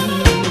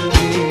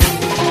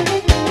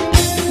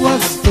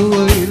වස්තුව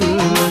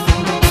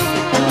ඉල්ලන්නේ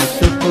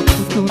ආශක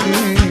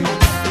පුතුනේ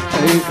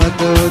ඇයි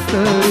හදවත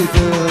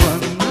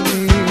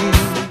රිදවන්නේ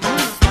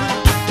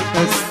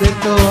ඇස්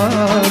දෙක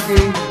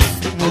වාගේ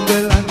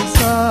මුගලන්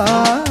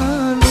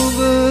සානුඹ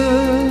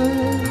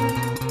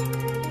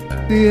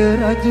ප්‍රිය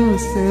රජු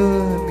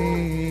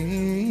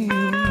සෙවනේ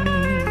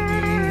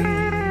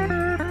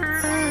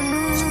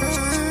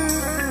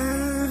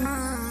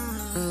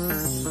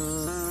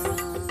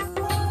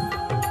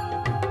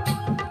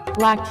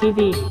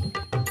wajira.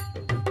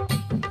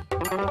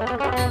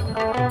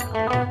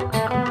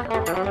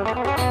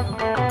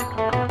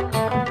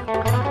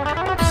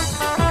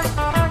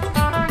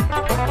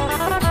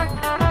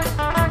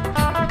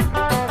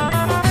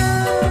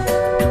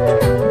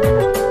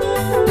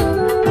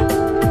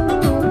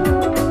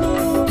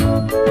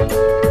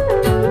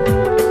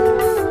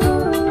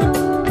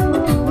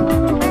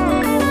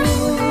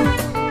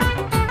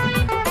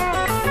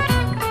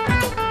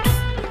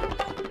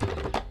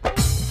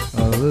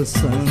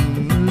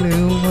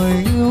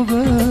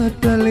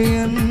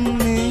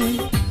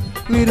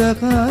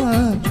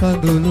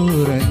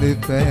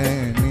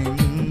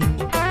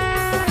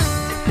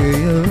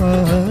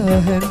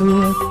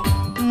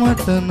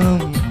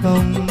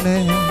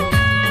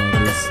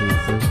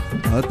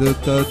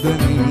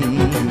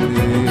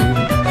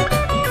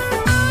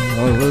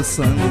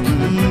 අවසන්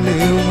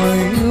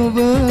ලෙවමයි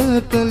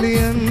ඔබට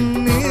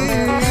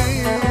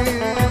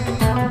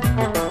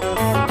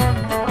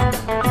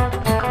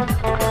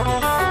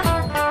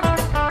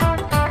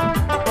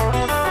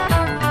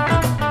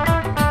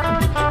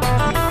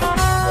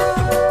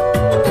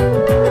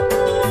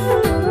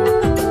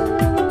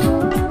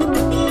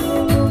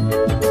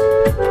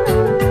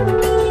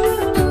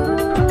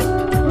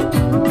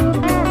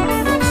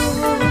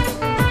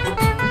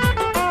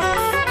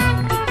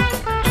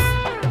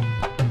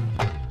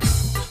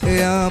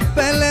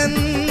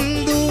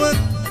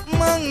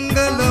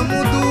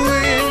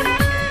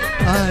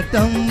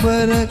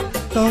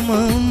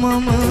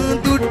මම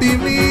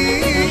දුටිමි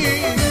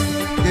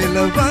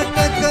කෙලවට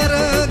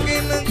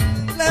කරගෙන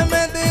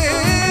නැමැදේ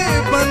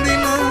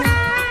බඳින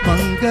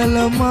මංගල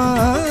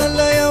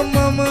මාලය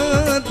මම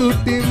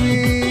දුටිමි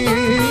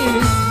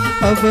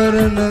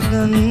අබරණ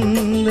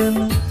ගන්ධන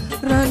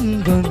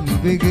රන්වන්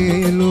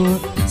වෙගේලෝ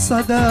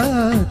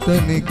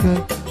සදාතනික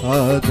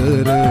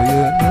ආදරය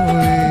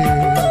නොවේ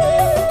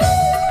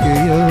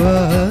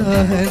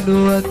කියවා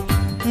හැඬුවත්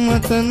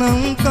මට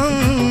නම්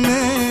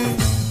කන්නේ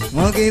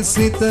මගේ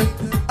සිත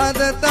අද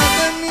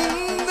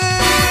තදනින්දේ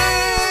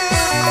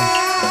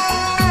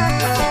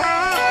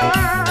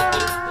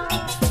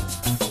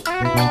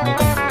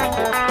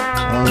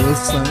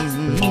අවසන්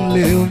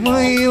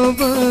ලෙව්මයි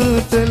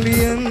ඔබට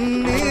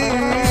ලියන්නේ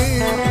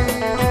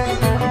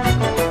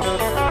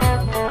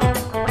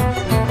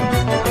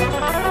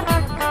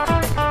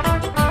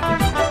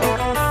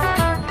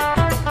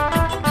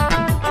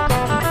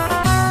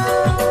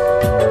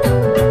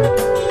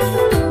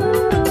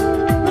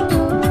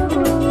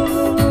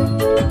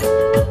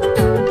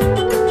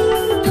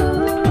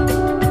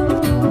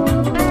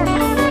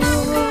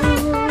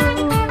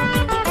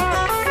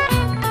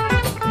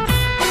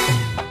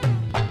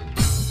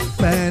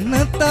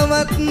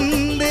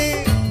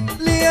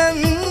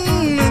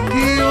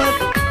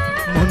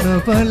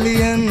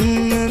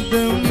පලියන්නද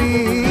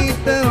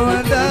මීට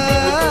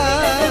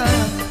වඩා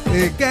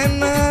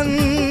එකනන්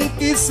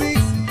කිසි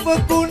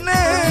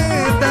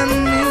පොකුණේ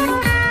දන්නේ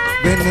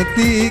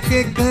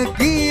වෙනතිකෙක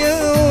කිය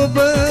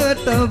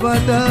ඔබට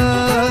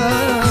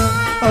වඩා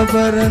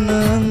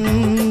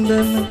අබරණන්දන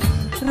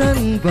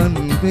රන්වන්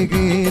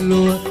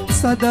වෙගේලුව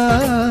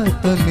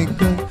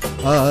සදාතනික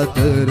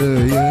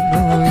ආදරය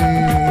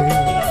නොවේ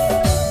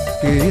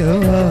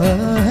කියවා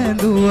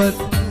හැඬුවත්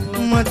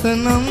මට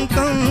නම්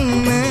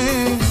කන්නේ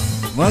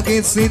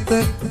මගේ සිත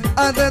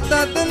අද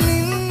තද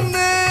නින්දේ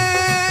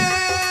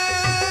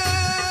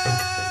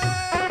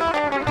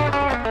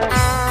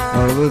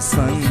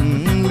අවසන්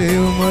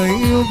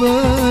ලෙව්මයි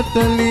ඔබට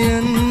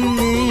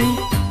ලියන්නේ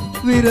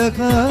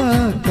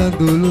විරහා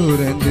කඳුළු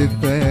රැඳි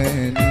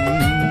පෑනින්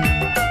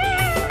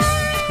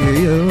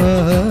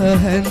කියවා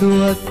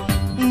හැඬුවත්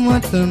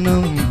මට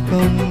නම්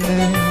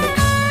කන්නේ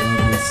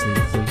මගේ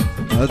සිත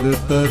අද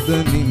තද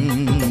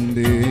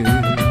නින්දේ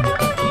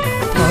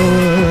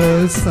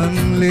අවසන්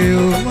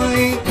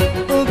ලෙව්මයි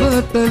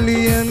ඔබට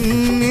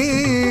ලියන්නේ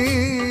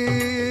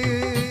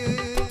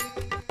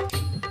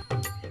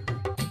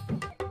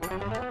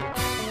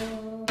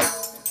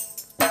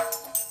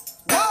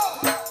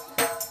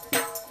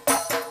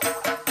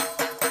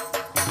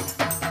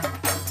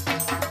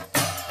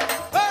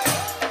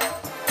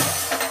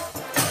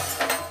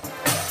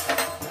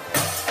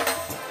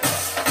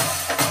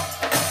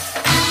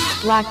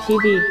Black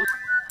TV.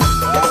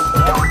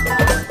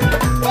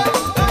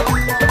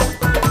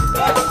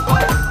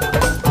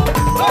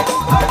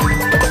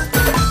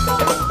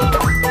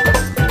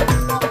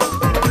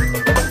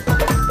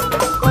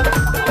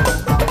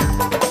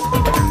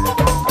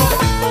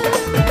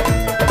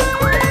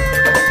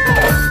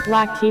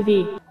 Black TV.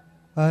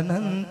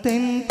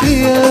 අනන්තෙන්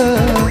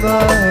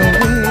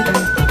පියවාවේද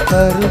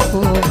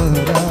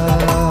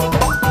කරුපොමරා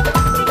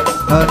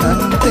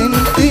අනන්තෙන්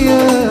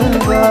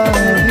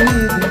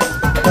පියවාවේද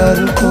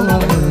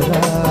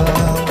කරුපොමරා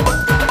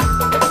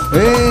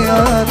ඒ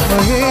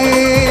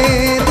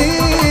ආත්මයේදී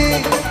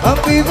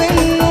අපි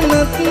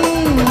වෙන්නුනත්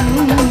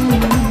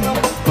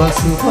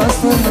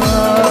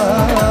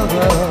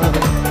පසුපසනාවා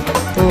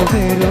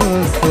ඔබේ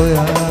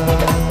රොසොයා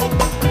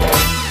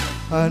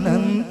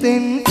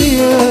අනන්තෙන්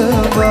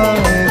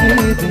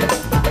පියවාවේද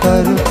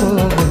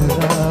කරුපොමරා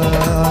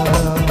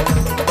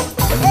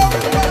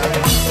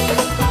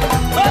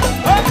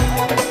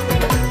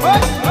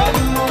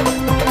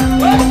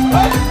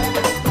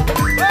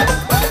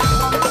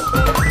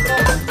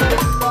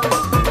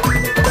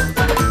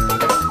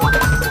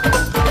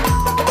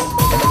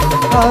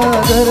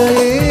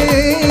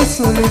ආදරේ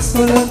සුළි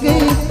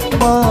සුළගේ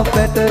මා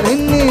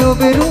පැටලෙන්නේ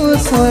ඔබේ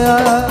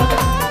රොසොයා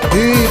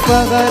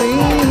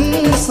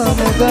දීපගරින්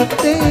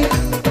සමගත්තේ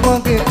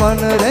මගේ පන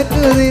රැක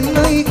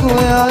දෙන්නයි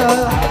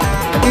කොයා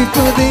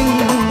ඉපදින්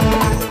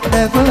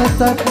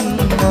නැවතත්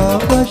මා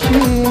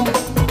වශයෙන්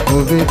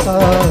ඔබේ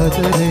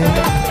ආදරේ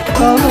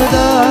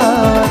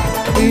කවදා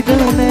ඉඩ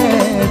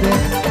නෑද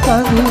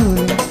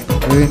කඳුළු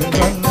වෙන්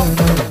ගන්නන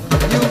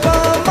You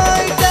are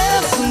my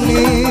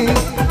destiny,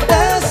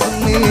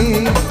 destiny,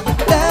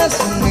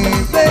 destiny,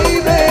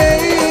 baby.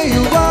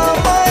 You are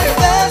my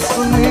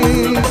destiny,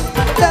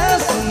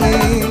 destiny,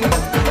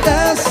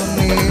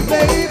 destiny,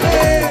 baby.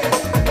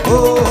 Oh,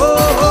 oh,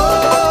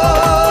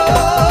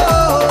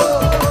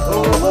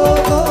 oh,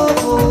 oh,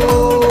 oh,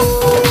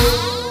 oh.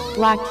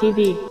 Black TV.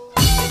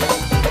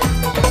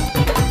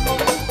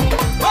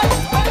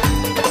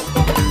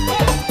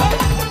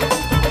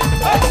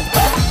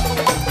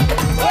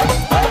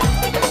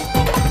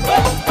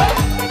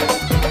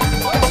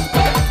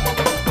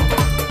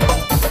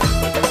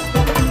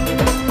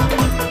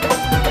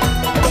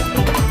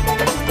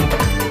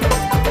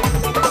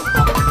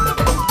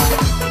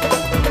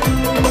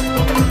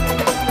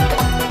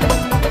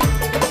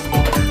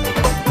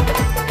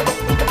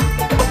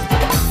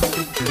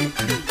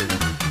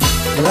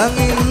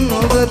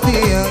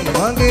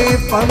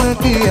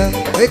 පනතිය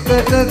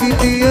එකට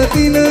ගිටිය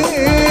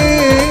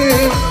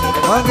දිනේ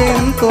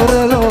මගෙන්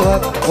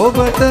තොරලොවක්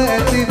ඔබට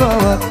ඇති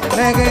බවක්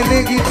නැගෙන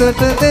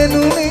ගිතට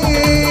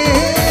දෙනුනේ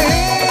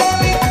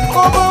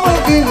ඔබව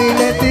කිවි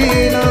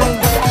නැතිනම්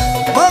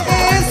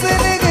මගේ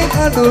සෙනගේ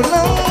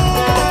කඩුනම්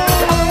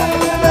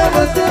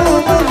නැවත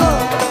ඔබව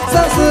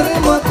සසර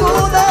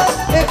මතුනා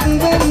එක්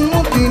වෙන්න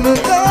දින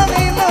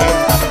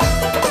කාලෙනා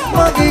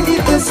මගේ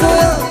ගිත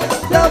සොයා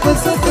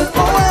දවසක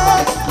ඔයා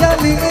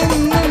යලි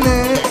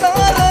එන්නේ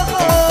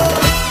තාරකා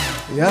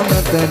යම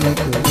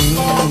තැනක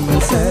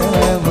ඉන්න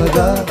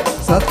සෑමදා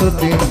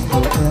සතුටින්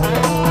දුකා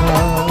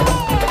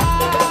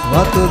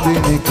වතු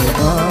දිනක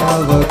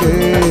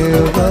මාවගේ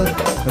ඔබ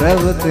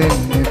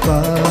රැවටෙන්න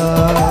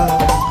එපා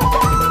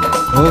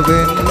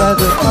ඔබෙන්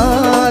ලද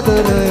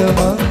ආදරයම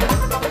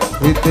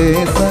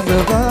හිතේ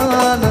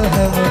සඟවාන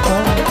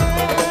හැමපා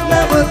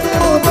නැවත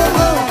ඔබ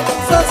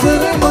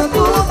සසර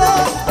මතුනා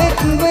එක්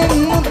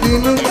වෙන්න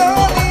දින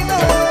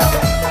කාලිනා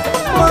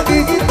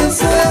මගේ ගිත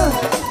සොයා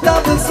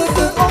දවසක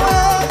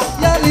ඔයා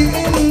යලි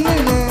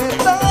එන්නේ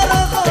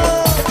තාරකා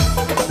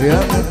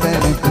යම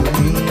තැනක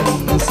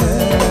ඉන්න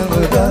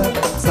සෑමදා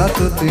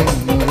සතුටින්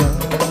නොයා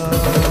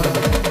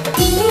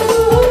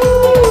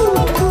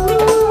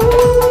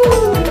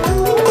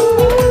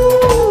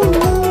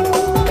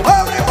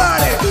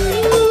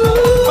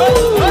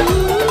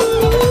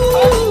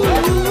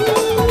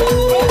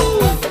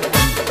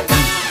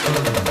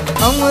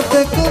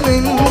අමතක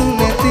වෙන්නේ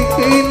නැති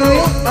කිනොය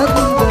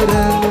අන්තර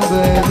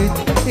නුඹවිත්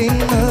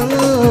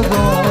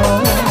ඉන්නවා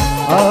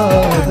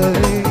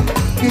ආදරේ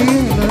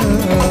කියන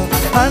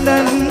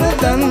අඬන්න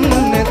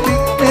දන්නේ නැති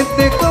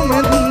නැතක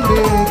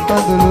මැදේ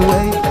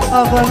කඳුළුයි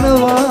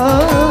අවනවා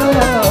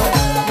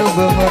නුඹ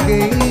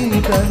මගේ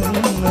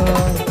දන්නවා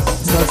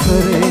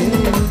සසරේ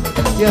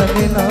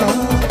යමිනා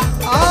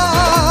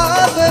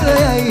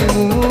ආදරයයි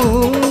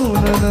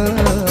මුනනවා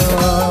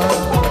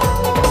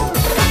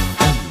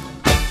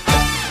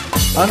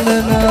අනන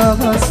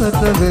අවසත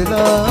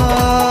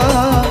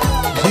වෙලා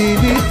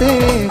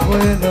ජීවිතේ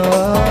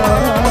හොයනවා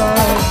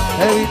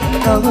ඇවිත්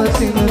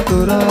නවතින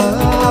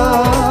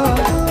තුරා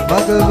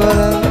මග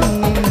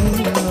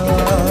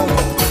බලන්නා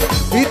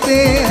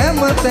හිතේ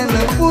හැමතැන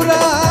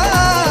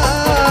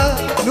පුරා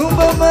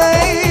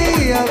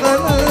නුඹමයි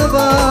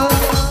අගනවා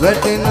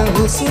වැටෙන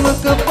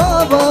හුස්මක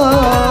පවා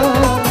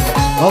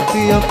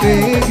අපි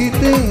අපේ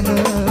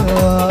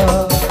ගිතෙනවා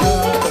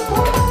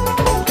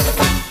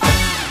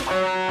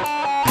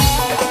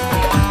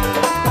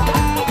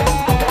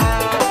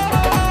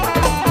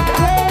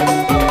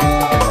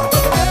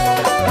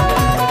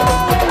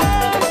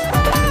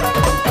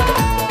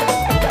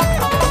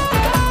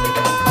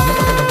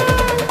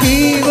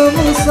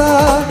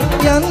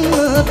යන්න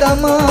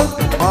තමා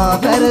මා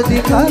වැරදි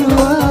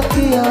කරුවා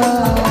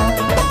කියා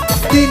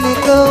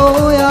දිනක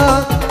ඔයා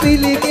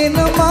පිළිගෙන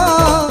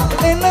මා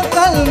එන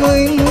කල්ම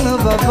ඉන්න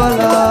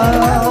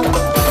බබලා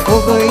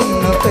ඔබ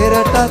ඉන්න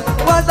පෙරටත්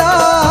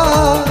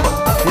වඩා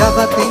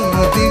යගතින්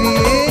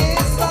දිවියේ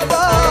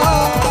සදා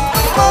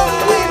මං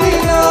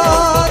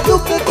විඳිනා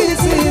දුක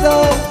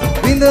කිසිදා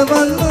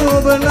විඳවන්න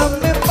ඔබ නම්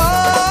එපා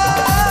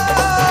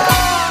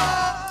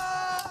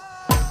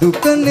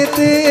දුක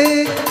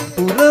නැතේ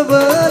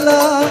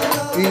පුරවලා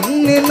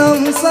ඉන්නේ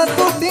නම්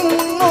සතුටින්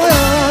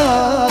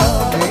නොයා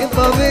මේ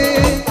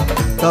බවේ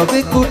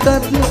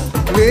තවෙකුටත්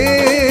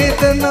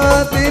වේදනා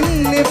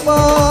දෙන්න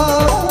එපා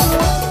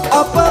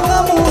අප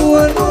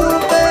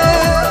ගමුවනුට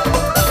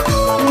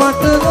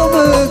මට ඔබ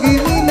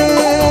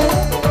ගිවිනේ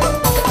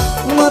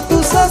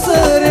මතු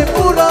සසරේ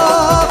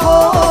පුරා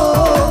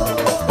හෝ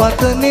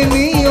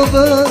පතනෙමි ඔබ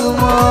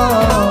මා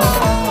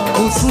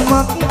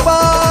හුස්මක්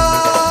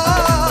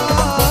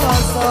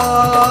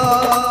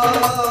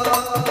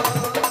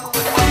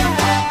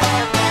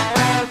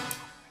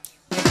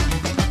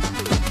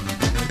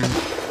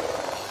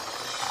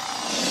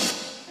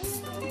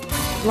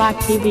Black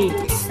TV.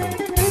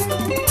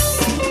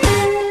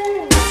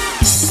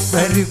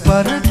 Very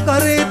far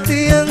करे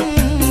तियं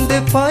de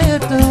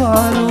पायट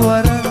वारू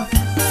वरा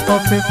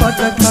पपे पट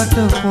कट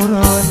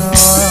पुराना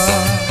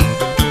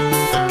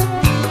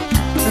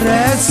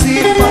रैसी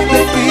पट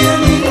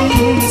तियनी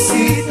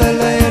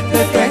सीतलयट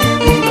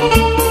कहनी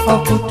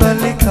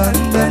अपुतल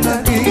कंदन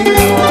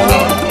गिरवा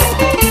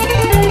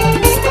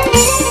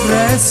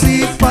रैसी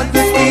पट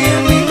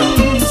तियनी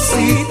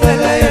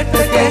सीतलयट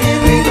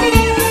कहनी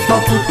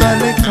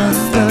अपुतल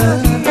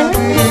Kandan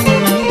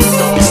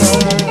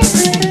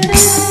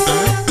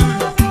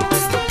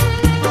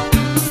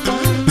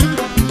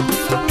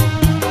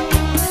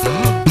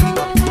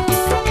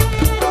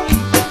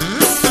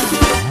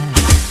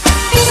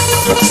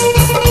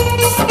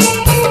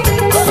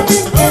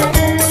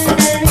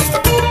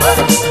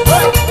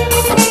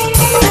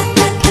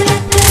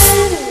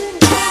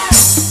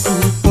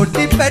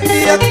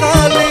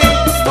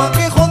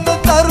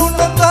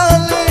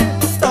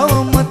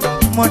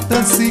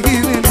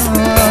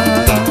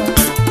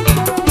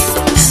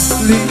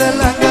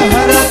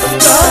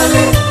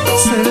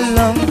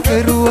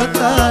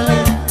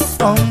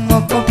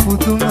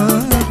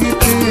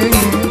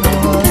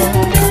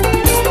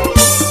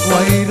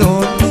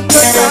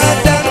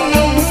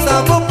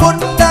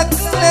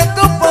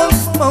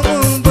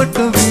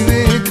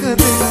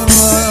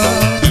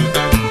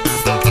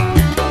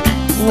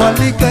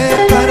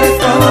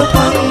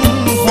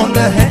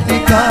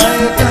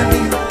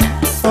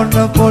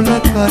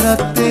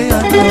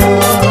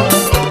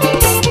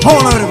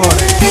Hold on,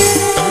 everybody.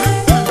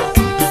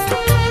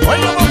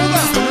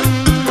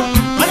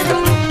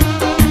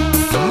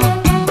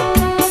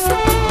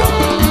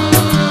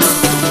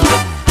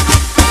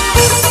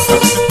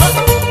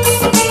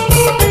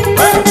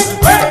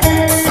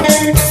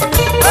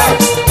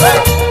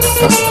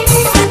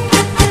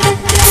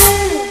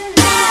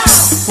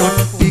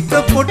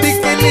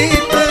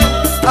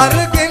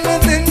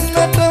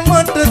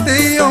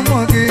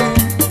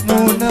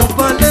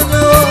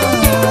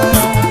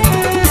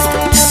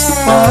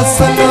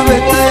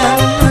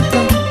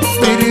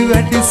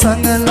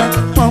 Sinhala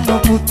mama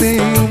putih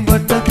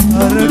umbata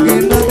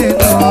hargena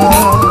dena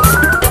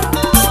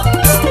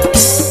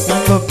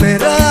umba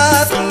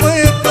perat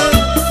moyka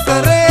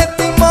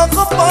kareti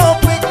maka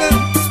papika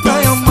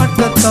kaya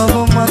mata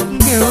tawa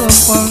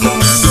matngewapang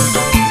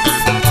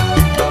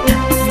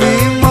me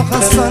maka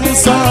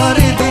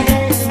sansari di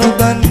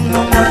nudan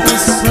mata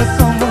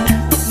sakama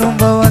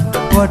numbawat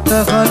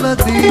watagala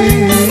di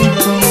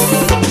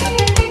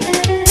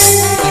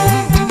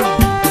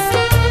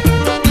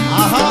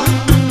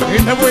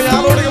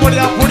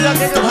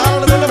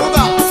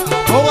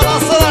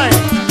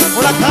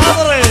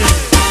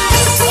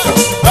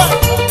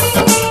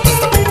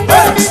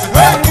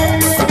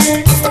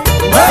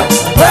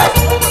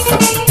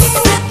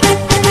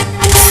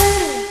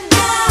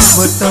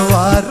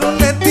Batawaru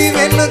neti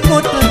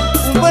venakot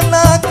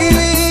ubana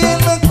kiwi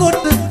venakot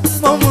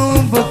mama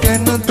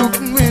ubakena duk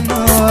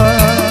menawa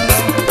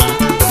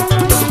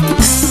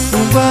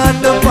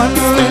ubada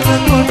panu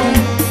venakot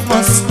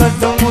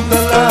maskata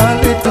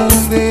mudalale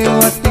tambe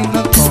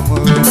watina mama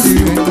di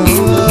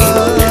venawa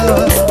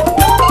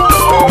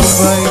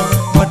nubai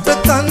mata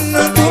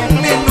kanna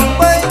dunne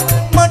nubai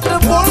mata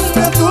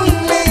bonna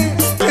dunne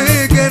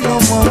egeno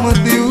mama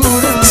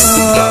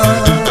diuranawa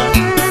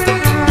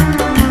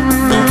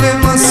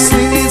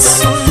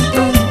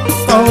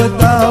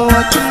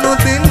Awat no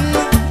din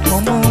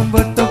mama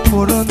bata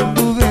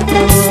porandu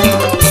venawa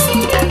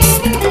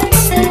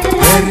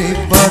Eri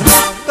par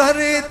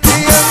kare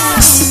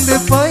tiyan de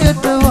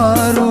payata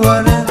varu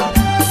vara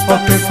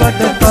pape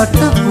pada kat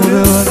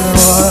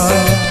puravanawa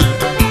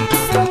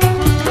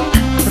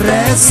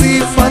Resi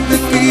pad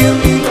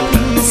kiyami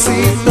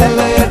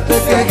sitalayata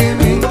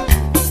kagemi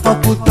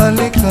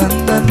aputale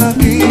kandana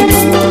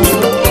kina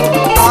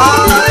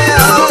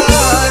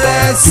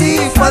Resi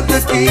pad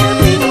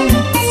kiyami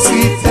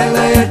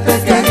sitalayata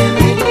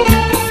kagemi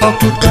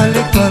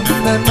aputale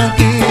kandana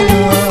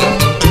kina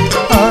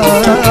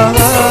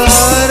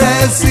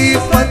Resi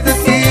pad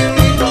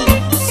kiyami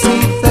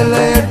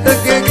sitalayata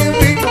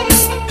kagemi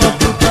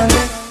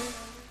aputale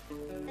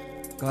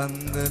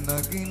kandana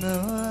kina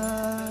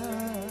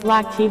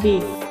Black TV.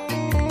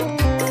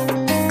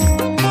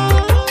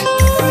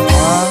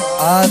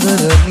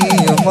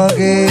 ආදරණීය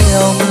මගේ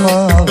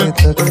අම්මා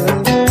වෙතට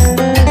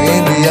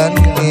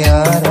එළියන්නේ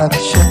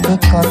ආරක්ෂක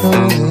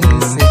කඳවුරේ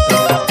සිට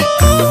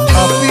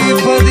අපි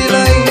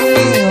ඉපදිලා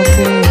ඉන්නේ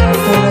අපේ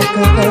රට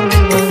රැකගන්න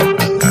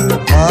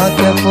මා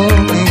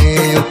කැපුනේ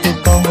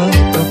යුතුයකම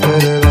ඉටු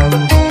කරගන්න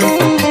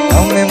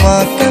අම්මේ මා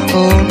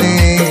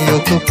කැපුනේ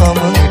යුතුයකම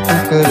ඉටු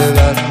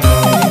කරගන්න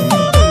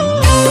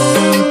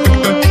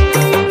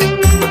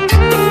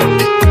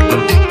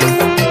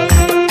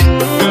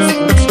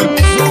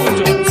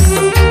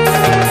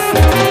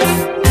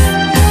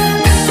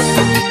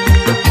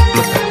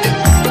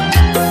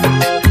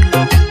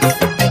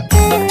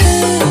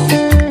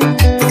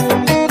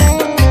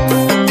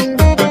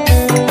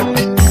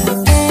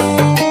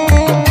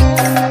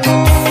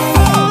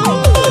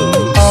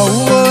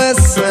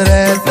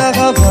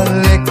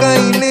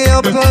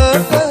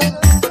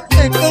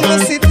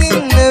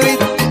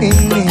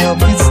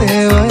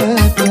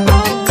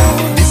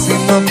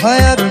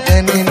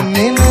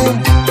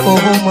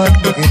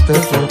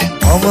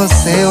Mama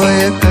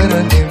sevaya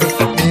karani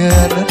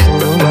miyana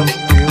turulan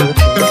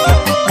divati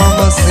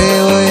Mama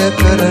sevaya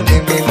karani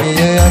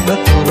miyana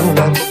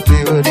turulan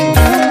divati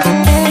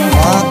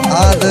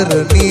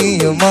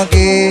ආදරණීය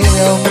මගේ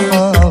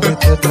අම්මා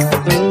වෙතට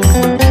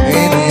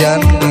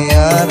එළියන්නේ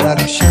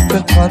ආරක්ෂක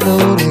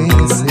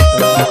කඳවුරේ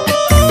සිට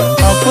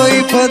අප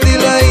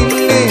ඉපදිලා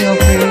ඉන්නේ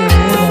අපේ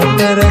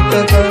රට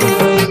රැකගන්න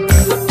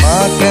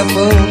මා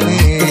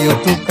කැපුනේ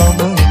යුතුයකම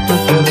ඉටු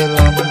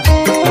කරලා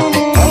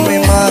අම්මේ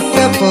මා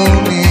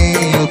කැපුනේ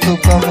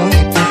යුතුයකම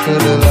ඉටු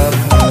කරලා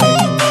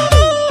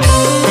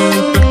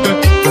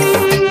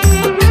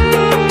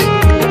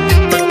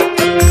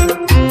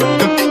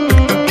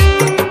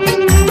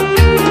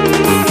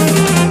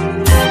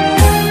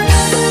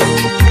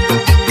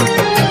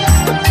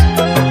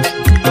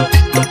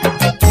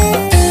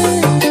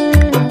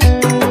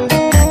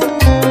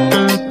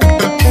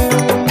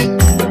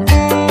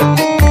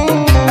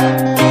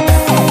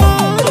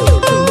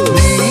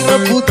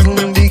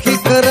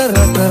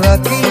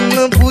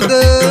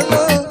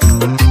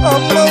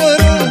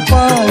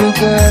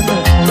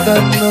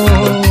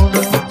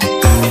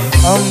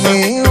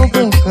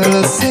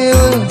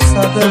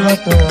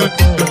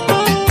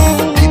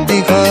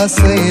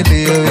ඉතිහාසයේ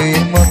ලියවේ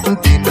මතු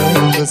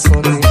දිනක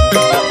සොනේ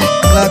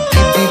ලක්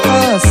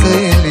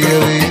ඉතිහාසයේ ලියවේ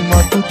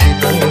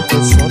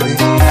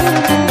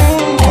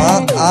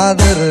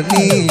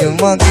ආදරණීය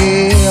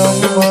මගේ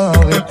අම්මා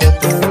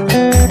වෙතට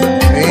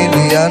මේ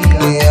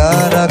ලියන්නේ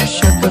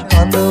ආරක්ෂක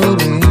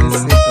කඳවුරේ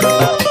සිට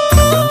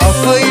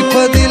අප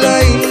ඉපදිලා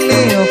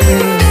ඉන්නේ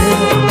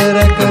අපේ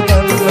රැක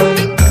ගන්න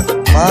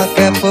මා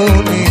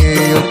කැපුනේ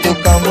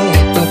යුතුයකම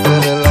ඉටු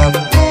කරලම්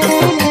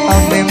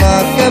අම්මේ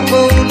මා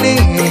කැපුනේ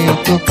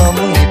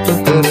යුතුයකම ඉටු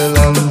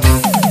කරලම්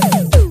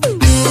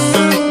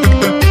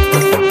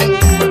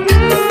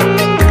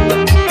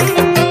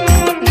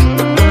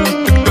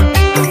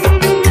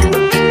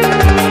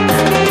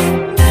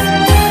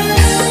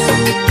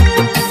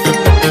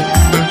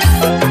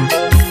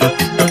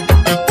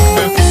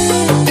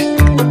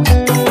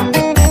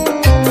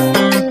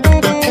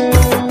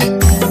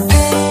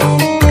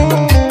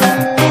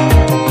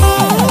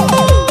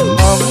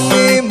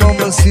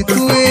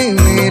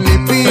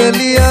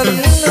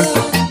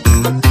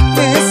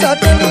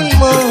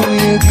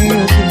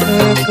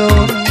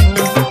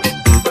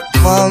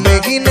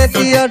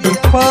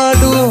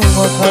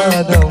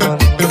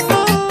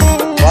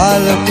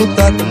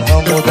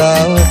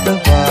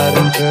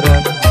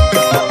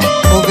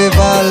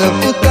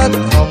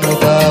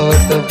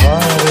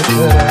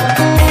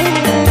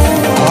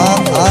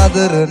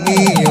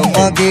ආදරණීය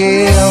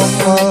මගේ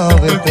අම්මා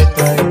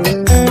වෙතටයි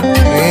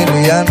මේ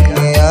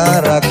ලියන්නේ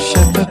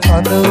ආරක්ෂක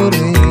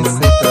කඳවුරේ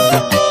සිට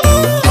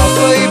අප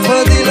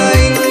ඉපදිලා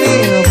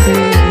ඉන්නේ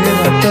අපේ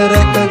රට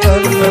රැක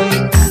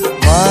ගන්නයි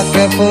මා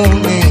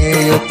කැපුනේ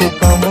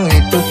යුතුයකම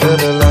ඉටු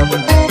කරලම්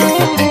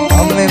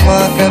අම්මේ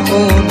මා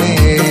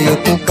කැපුනේ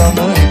යුතුයකම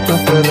ඉටු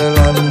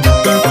කරලම්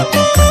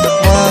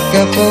මා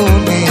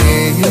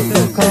කැපුනේ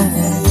යුතුයකම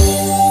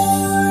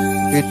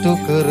ඉටු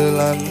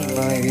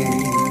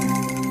කරලන්නයි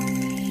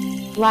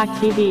Black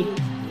TV.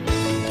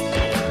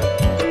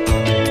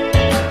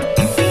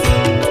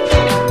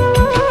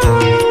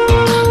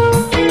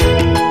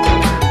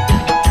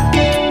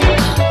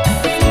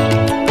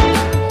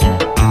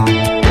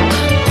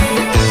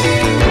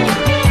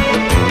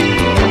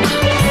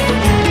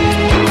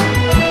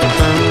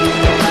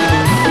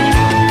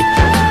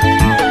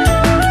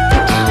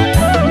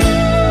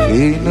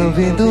 ඒන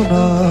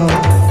විඳුනා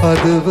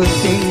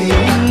හදවතින්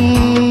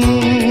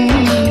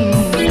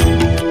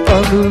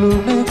අඳුළු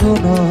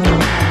නැගුණා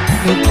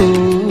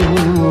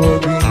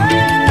නිතුවගින්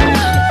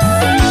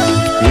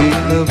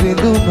ඒන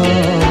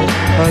විඳුනා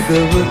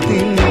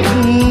හදවතින්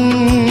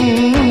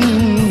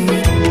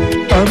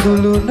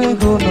අඳුළු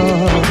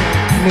නැගුණා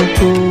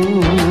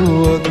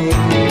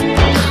නිතුවගින්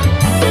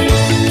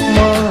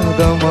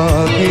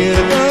මාදමා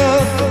කියලා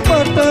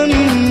පටන්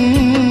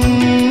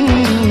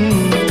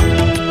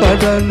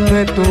පඩන්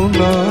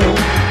වැටුණා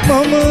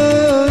මම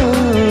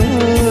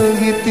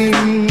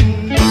හිතින්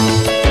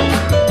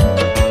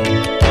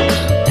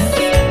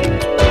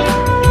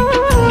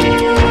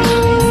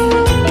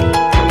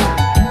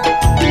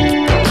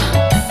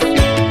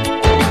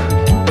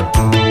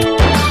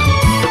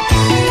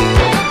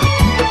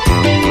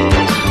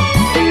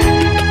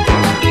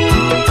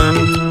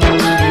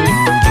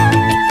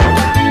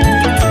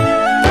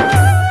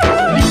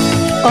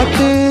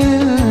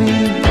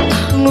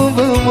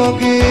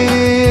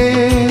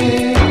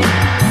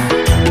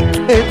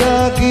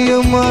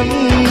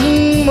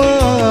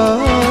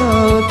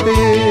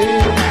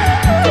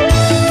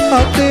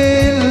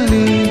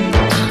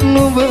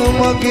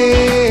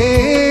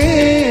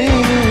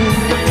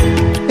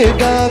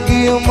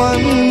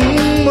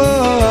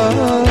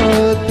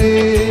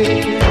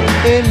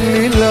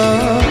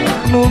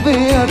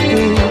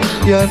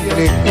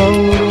යන්නේ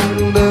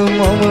කවුරුන්ද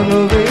මම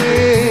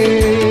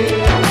නොවේ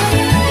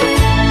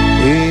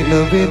ඒන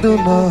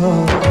වේදනා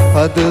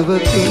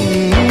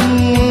හදවතින්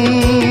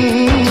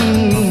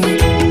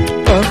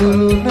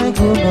අඳුළු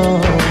නැගුණා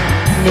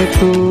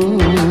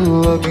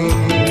නෙතුවගේ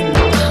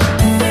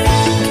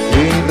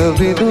ඒන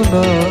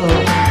වේදනා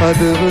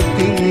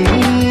හදවතින්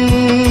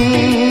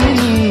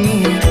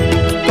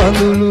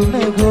අඳුළු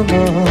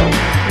නැගුණා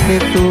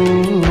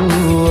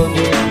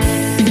නෙතුවගේ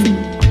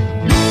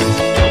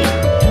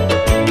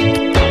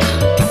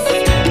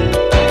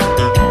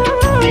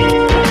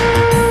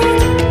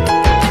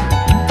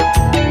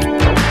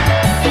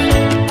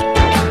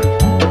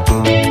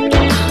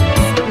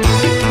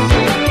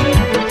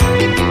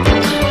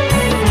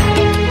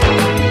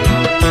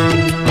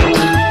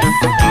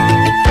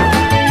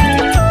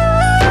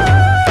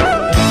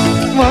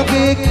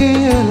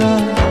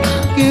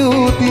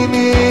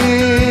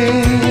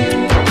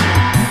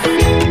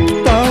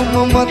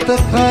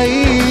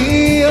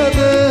මතකයි අද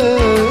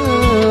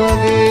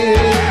වගේ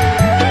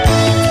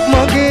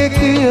මගේ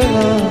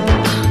කියලා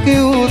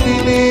කිව්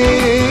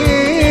දිනේ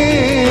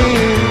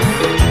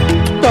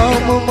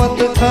තාම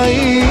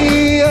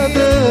මතකයි අද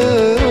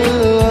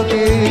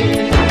වගේ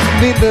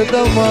නිද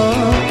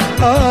දමා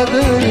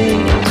ආදරේ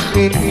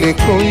ඉන්නේ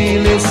කොයි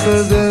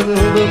ලෙසද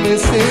ඔබ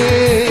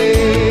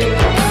මෙසේ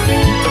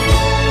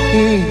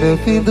ඉන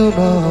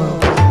පිදුනා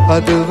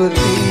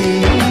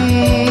හදවතින්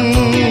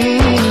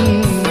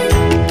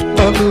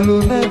අඳුළු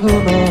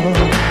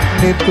නැගුණා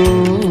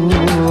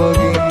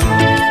නෙතුවගේ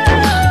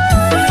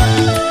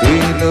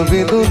ඒන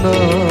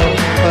විදුනා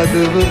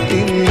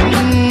හදවතින්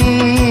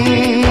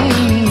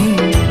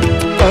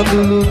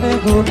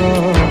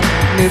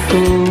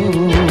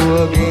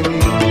වගිනි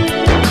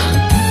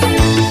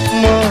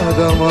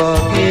මාගමා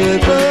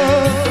කියද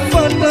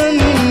පටන්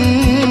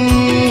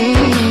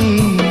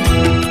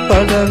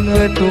පඩන්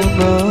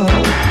වැටුණා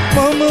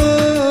මම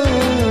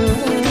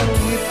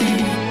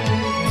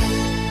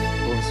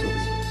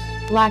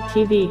Black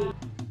TV.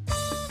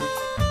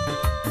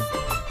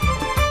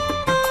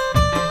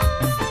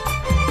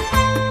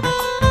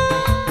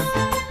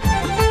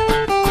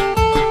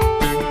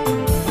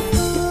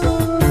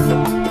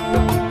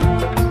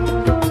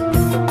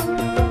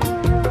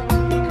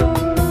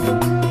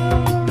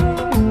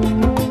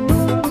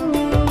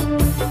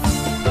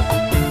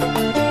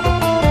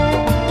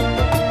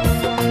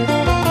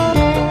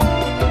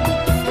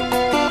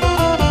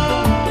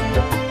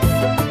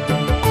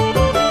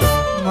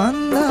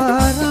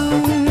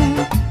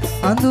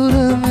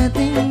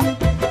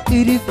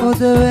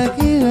 ඉරිපොද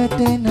වැකි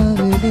වැටෙන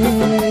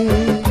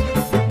වෙලේ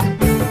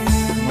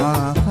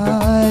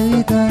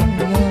මහාවිදන්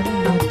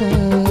යන්නට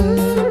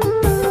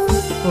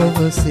ඔබ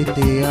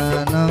සිටියා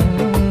නම්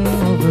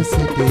ඔබ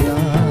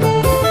සිටියා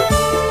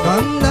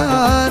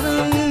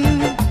මන්දාරම්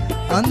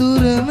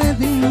අඳුර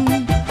මැදින්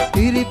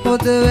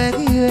ඉරිපොද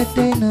වැකි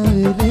වැටෙන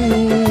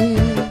වෙලේ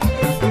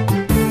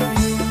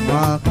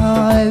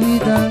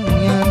මහාවිදන්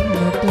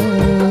යන්නට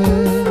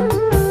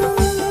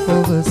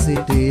ඔබ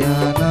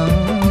සිටියා නම්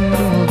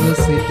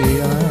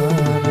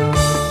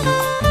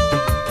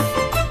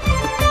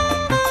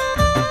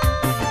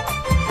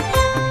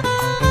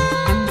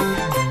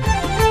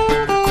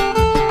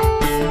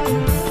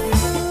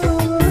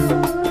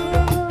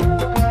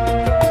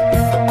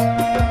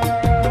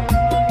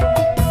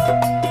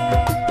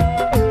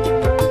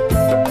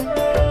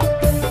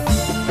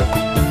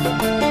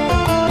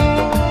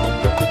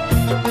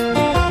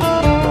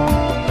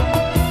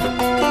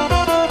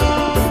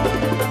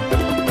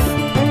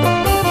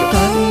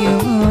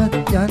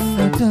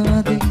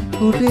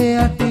උඩේ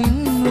යටින්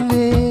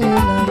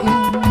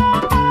වේලගෙන්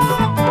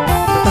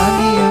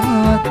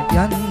තනියමවත්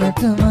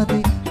යන්නට මදි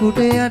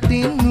උඩේ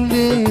යටින්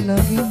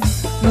වේලගෙන්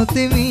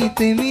නොතෙමි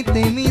තෙමි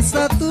තෙමි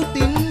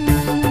සතුටින්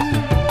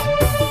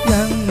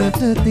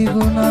යන්නට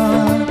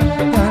තිබුණා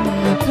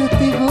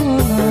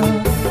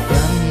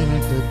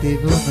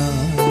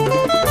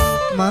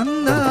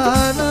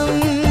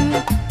මන්දානම්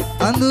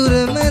අඳුර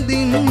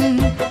මැදින්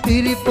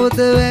පිරිපොද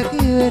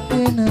වැකි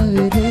වැටෙන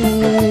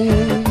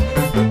වෙලේ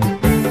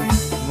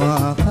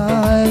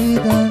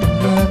මහාවිදන්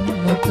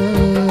යන්නට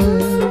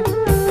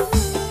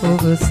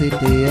ඔබ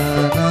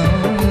සිටියා නම්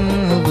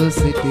ඔබ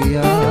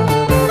සිටියා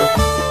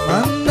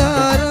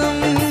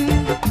මන්දාරම්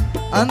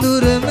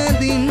අඳුර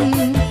මැදින්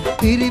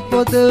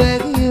පිරිපොද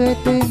වැකි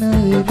වැටෙන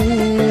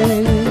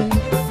වෙලේ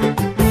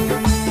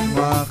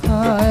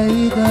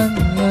මහාවිදන්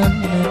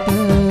යන්නට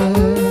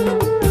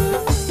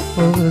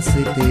ඔබ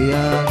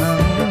සිටියා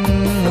නම්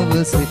ඔබ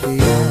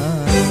සිටියා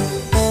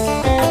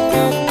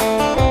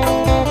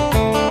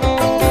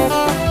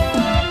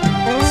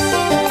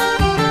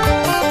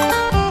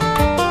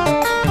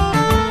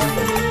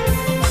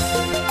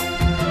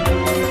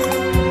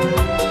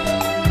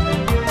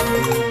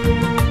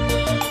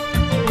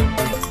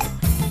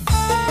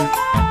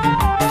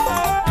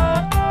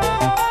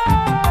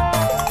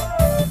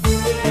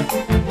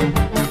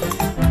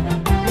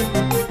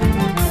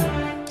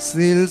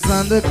සිල්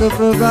සඳක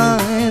ප්‍රභා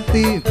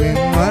ඇති පෙන්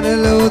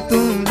මරල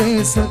උතුම්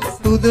ලෙස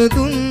තුද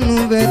දුන්නු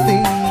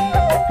වැතින්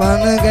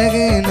පන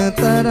ගැගෙන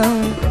තරම්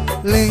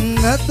ලෙන්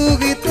අතු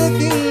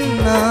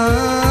ගිතකින්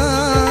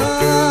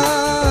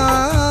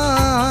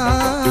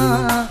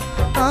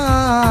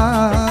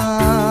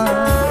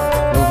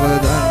ඔබ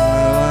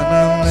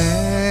දන්නවනම්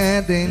නෑ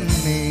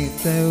දෙන්නේ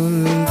තැවුල්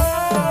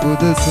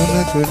බුදු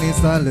සුනක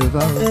නිසල බව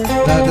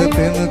තද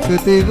පෙමක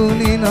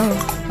තිබුණි නම්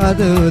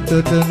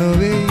අදවතට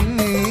නොවෙයි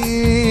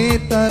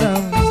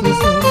තරම්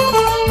සුසු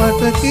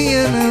මට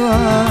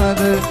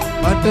කියනවාද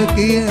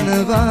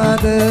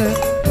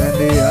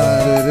වැඩි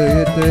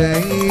ආදරයට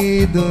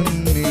ඇයි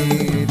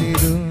දුන්නේ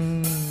නිදුන්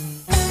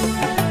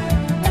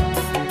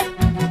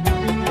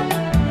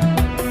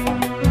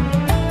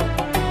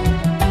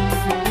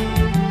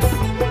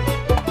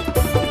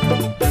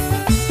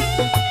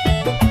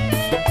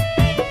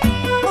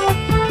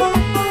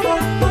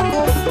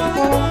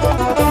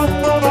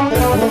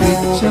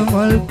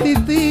පිච්චමල්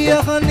පිපිය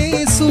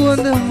කනේ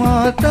සුවඳ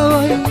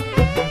මාතවයි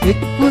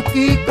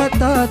එක්වකී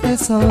කතාද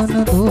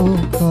සවන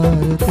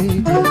දෝකාරතේ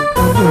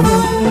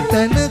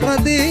තැන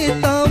කදේ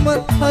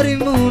තාමත්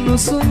හරිම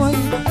උණුසුමයි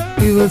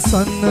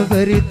ඉවසන්න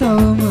බැරි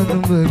තවම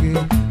නුඹගේ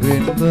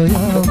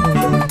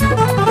වෙන්බයාමයි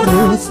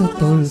රෝස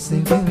තොල්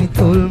සිඟමි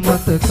තොල්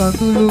මත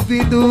කඳුළු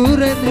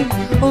බිඳුරැඳි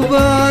ඔබ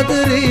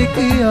ආදරේ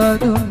කියා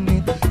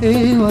දුන්නේ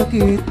ඒ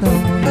වගේ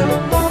තමයි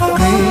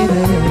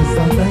මේරය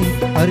සඳයි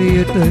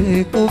හරියට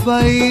ඒක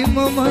ඔබයි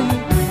මමයි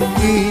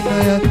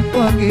ගීනයක්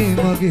වගේ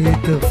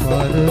මගේට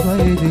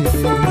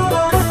පාරවයිදිදේ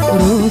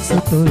රෝස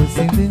තොල්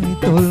සිඳිමි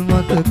තොල්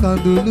මත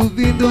කඳුළු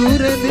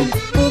බිඳුරැඳි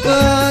ඔබ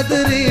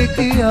ආදරේ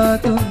කියා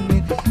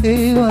දුන්නේ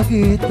ඒ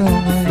වගේ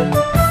තමයි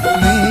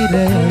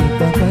මේරයයි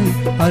පතයි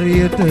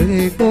හරියට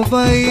ඒක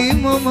ඔබයි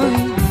මමයි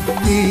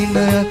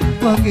තීනයක්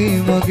වගේ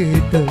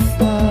මගේට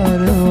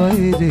පාර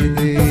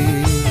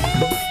වෛරෙදේ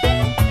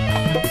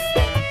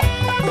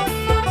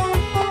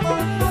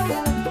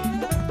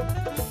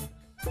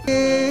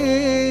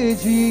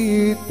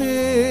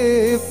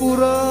ජීවිතේ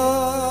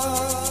පුරා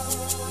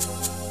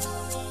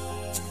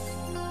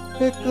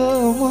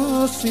එකම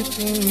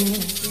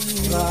සිතින්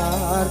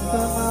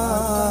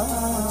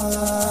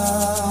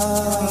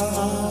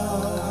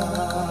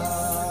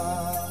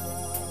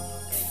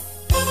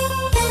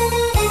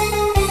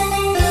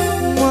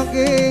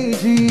මගේ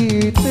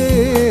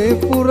ජීවිතේ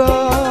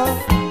පුරා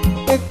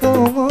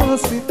එකම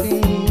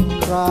සිතින්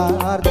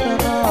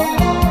ප්‍රාර්ථනා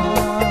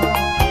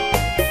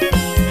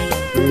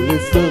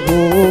පිළිස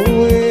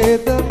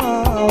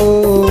වේදනාව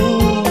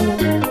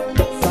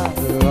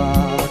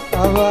සංගවා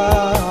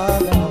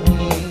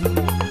තවාගමි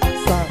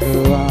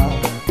සංගවා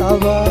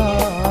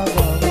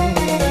තවාගමි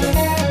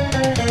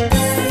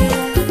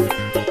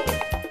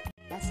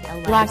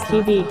Black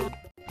TV.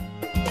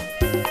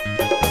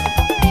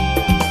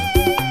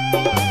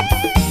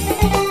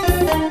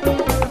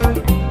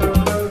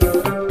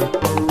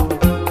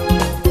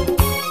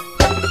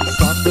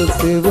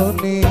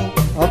 සෙවනේ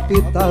අපි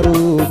තරු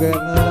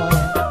ගැනලා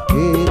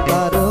ඒ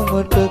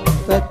තරමට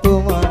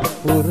පැතුමන්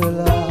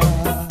පුරලා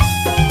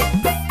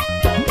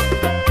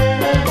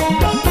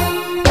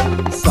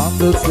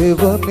සඳ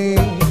සෙවනේ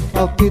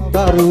අපි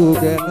තරු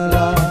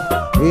ගැනලා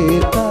ඒ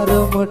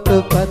තරමට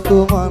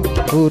පැතුමන්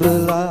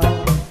පුරලා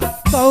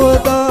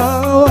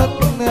කවදාවත්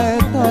නෑ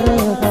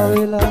තරහ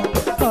වෙලා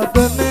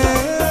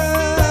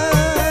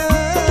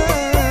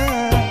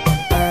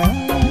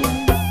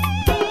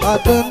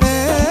අද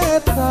නෑ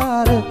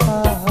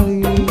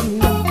තාරකායි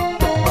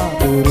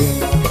අඳුරින්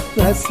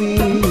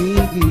පැසී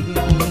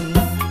ගිහින්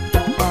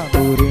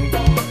අඳුරින්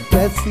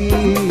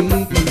පැසී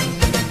ගිහින්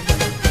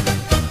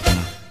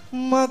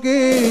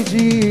මගේ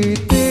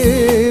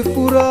ජීවිතේ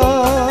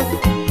පුරා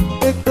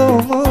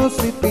එකම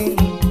සිතින්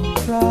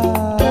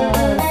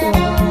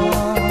ප්‍රාර්ථනා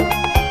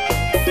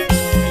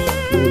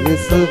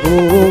ලෙස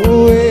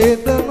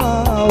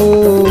වේදනාව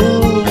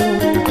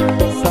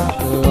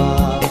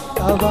සංගවා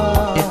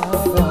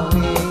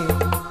තවාගමි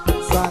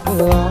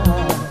සංගවා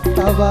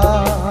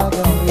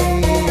තවාගමි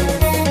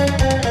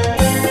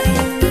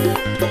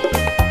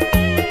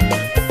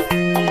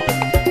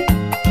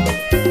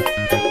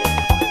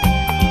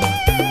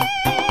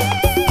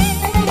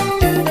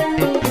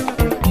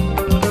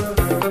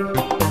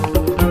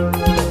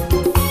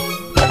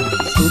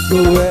සුදු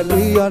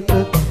එළියට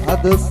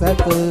අද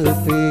සැත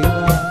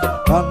තේනා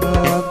කන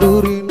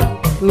අඳුරින්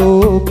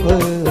ලෝකය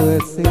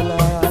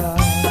වැසිලා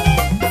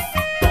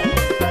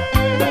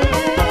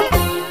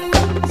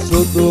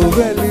සුදු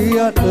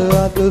එළියට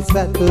අද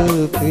සැත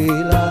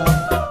තේලා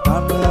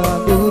කන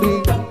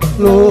අඳුරින්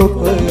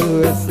ලෝකය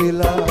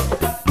වැසිලා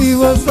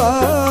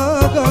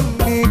ඉවසා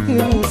ගන්නේ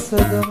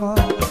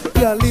කිවසදමා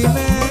යලි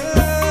නෑ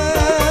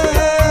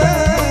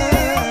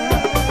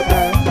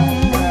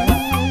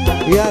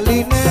යලි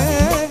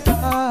නෑ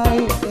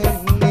ආයි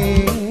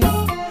එන්නේ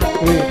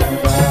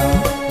වෙනදා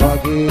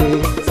වගේ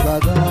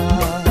සදා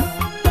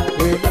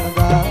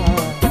වෙනදා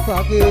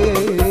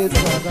වගේ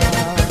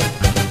සදා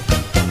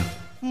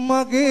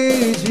මගේ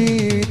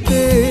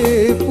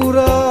ජීවිතේ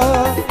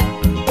පුරා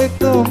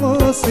එකම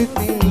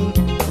සිතින්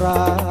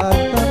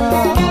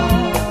ප්‍රාර්ථනා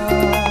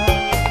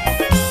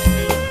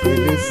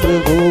පිළිස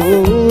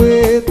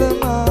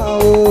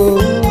වේදනාව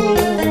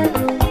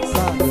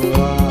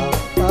සංගවා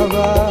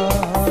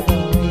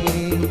තවාගමි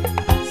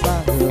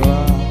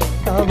සංගවා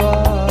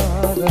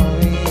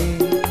තවාගමි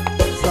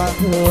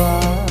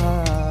සංගවා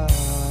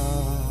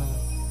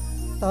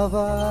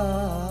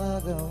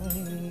තවාගමි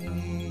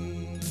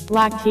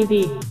Black TV.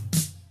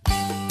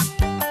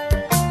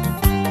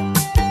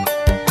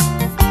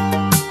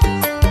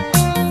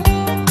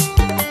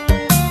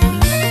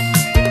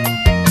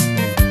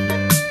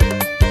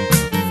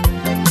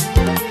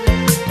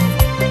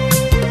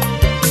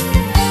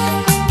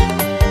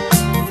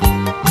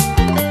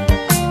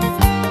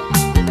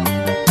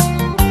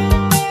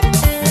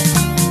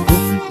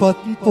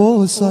 පත්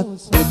පෝසත්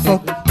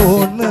එකක්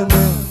ඕනන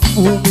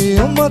භූමිය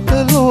මත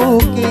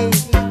ලෝකේ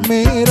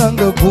මේ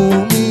රඟ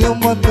භූමිය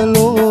මත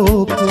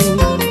ලෝකේ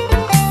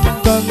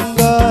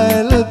ගංගා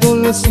ඇල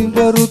දොළ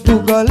සිඹරුතු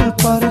ගල්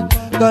පර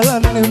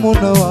ගලන්නේ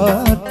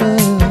මොනවාට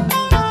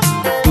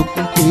දුක්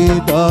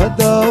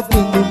පීඩා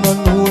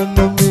පිඳුමනුවන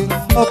මේ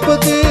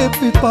අපගේ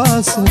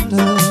පිපාසට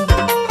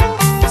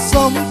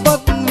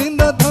සම්පත්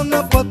නිඳ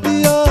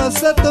ධනපතියා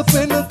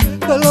සැතපෙන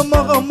කළ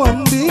මහ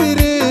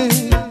මන්දිරේ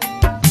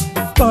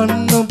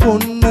කන්න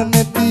පොන්න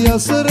නැති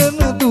අසරණ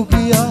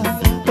දුගියා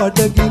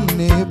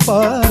බඩගින්නේ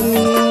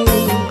පාරේ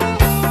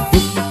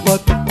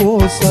දුප්පත්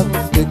පෝසත්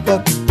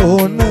දෙකක්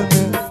ඕනන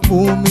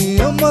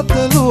භූමිය මත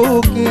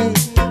ලෝකේ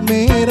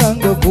මේ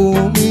රඟ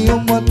භූමිය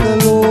මත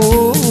ලෝකේ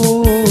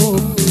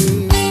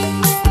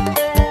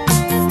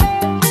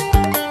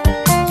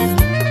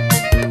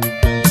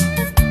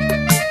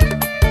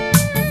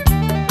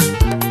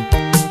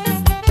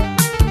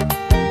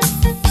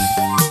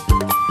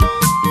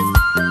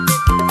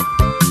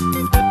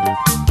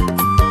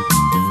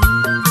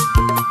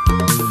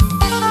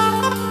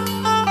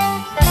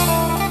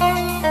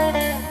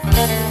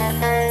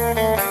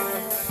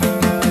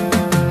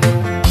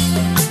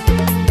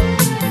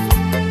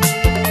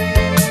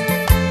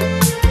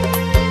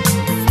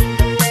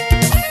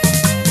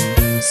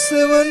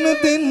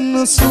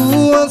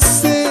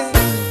සුවසේ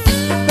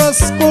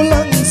කස්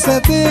කොළන්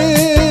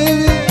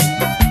සැදේවි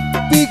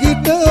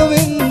පිගිට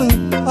වෙන්න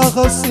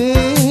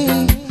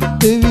අහසේ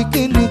දෙවි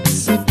කෙනෙක්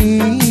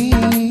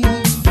සිටී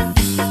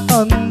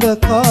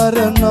අන්ධකාර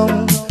නම්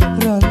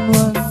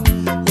රන්වන්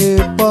ඒ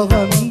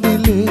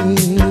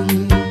පහන්දිලේ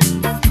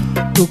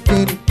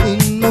දුකෙන්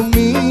ඉන්න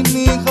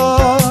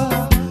මිනිහා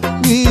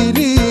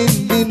වීරියෙන්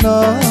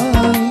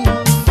දිනායි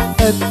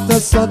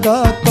ඇත්ත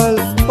සදාකල්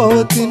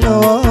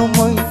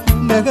පවතිනවාමයි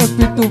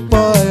නැගපිටු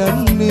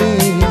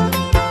පායන්නේ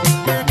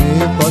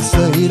මේ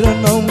පසහිර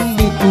නම්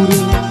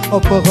මිතුරු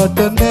අපහට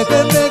නැග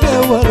නැග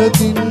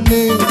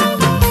වරදින්නේ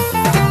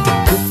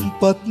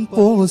උපත්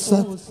පෝසත්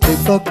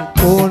එකක්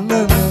ඕන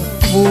නෑ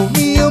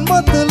භූමිය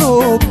මත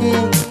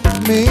ලෝකේ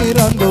මේ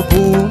රඟ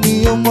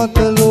භූමිය මත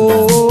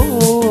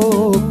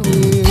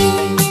ලෝකේ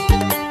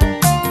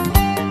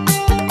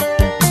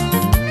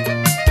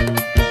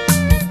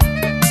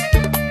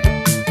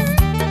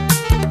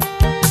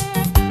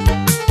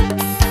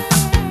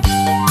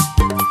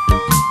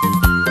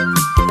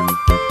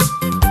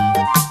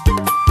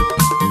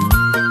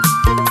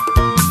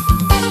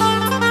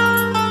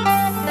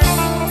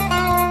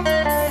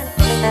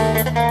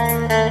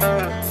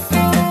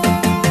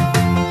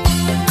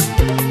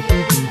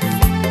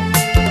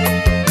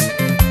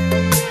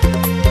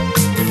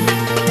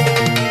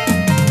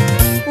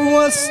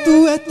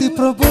වස්තු ඇති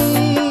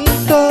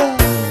ප්‍රභුන්ට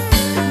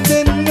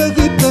දෙන්න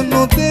ගිත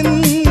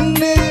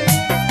නොදෙන්නේ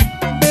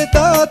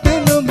බෙදා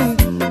දෙනමි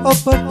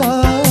අපට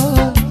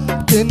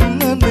දෙන්න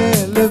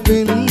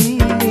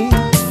නැලෙන්නේ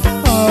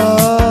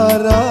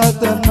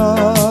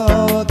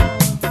ආරාධනාවක්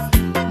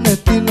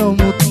නැති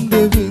නමුත්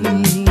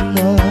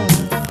දෙවින්නා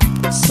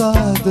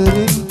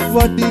සාදරෙන්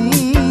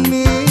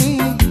වඩින්නේ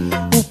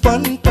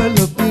උපන්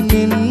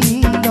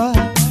කලපිනින්දා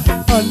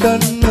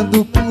අඬන්න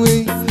දුක්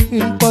වෙයි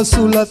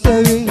ඉන්පසු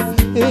ලතවේ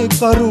ඒ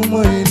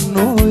කරුමෙන්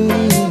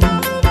නොවේ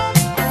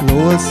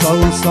ලොව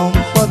සව්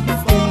සම්පත්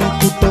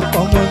කෙනෙකුට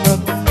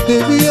පමණක්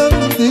දෙවියන්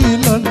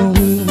දීලා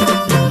නොවේ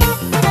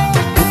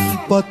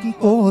උපත්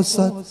පෝසත්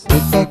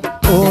එකක්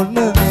ඕන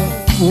නෑ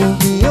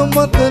භූමිය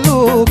මත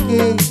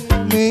ලෝකේ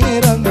මේ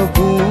රඟ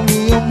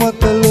භූමිය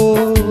මත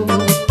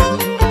ලෝකේ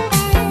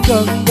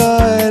ගංගා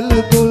ඇල්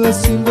දොළ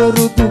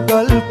සිඹරුදු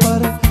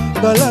ගල්පර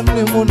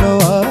ගලන්නේ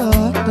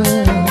මොනවාට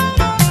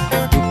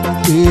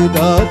ඒ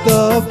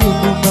දාදා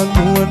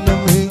පිරුණනුවන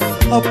මේ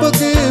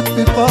අපගේ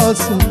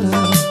පිපාසට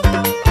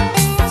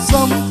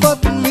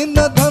සම්පත් මින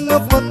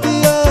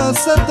ධනපතියා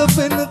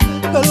සතපෙන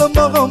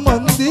කළමග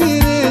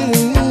මන්දිරේ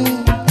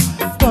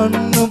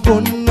කන්න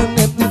බොන්න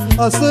නැති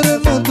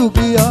අසරණ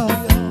දුගියා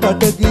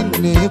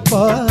කඩගින්නේ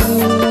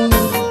පාරේ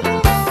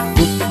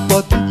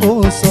උපත්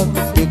පෝසත්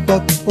එකක්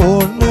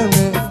ඕන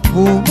නෑ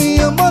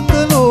භූමිය මත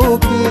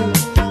ලෝකේ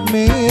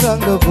මේ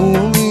රඟ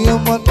භූමිය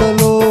මත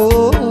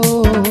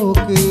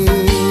ලෝකේ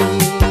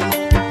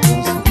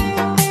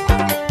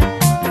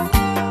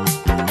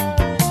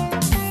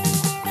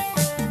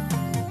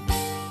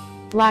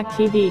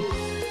Wakidi.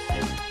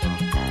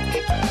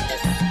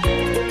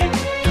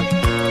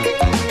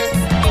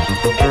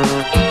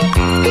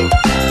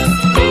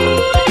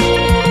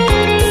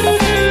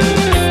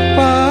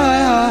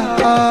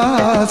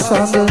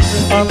 සඳ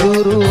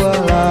අඳුරු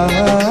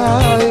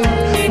වලයි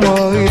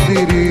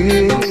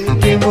මොයිදිරි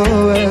කිම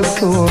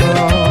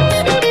වැසුනා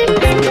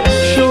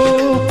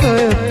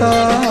ශෝකය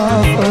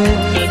තාප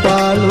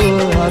පාළු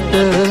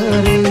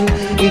අතරේ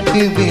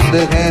ඉති විඳ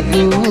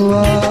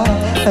හැදුවා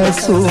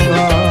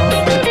ඇසුනා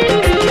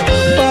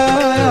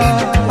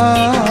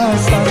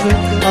සඳ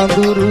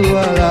අඳුරු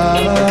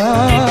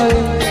වලයි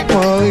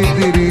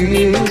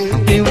මොයිදිරි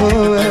කිම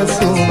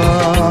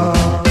වැසුනා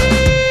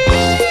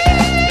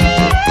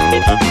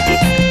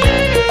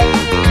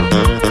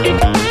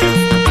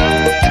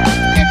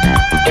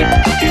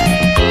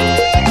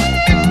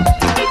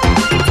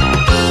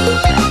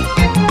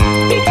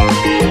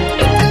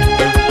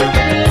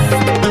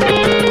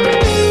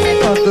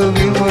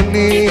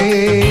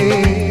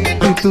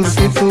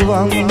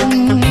සිතුවම්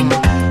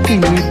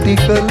කිලිටි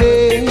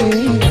කලේ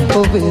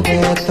ඔබේ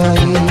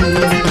නැතයි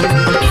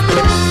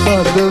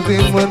පද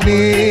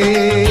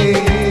විමනේ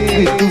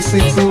හිතු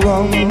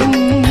සිතුවම්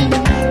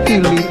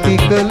කිලිටි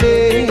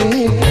කලේ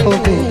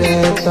ඔබේ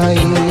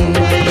නැතයි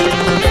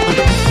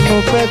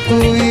නොපැතු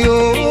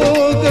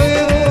යෝගය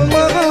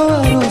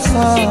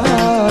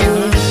මගවරුසාල්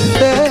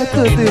දැත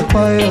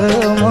දෙපය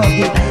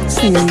මගේ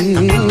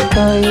සීතයි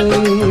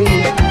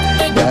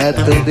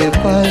ඇත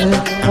දෙපය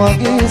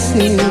මගේ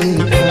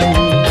සීතයි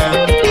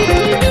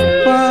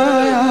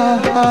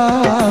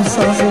පායාසස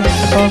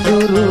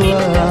අඳුරුවයි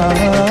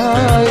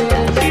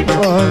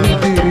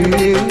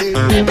මන්දිරේ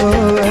හිම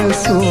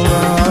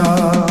වැසුනා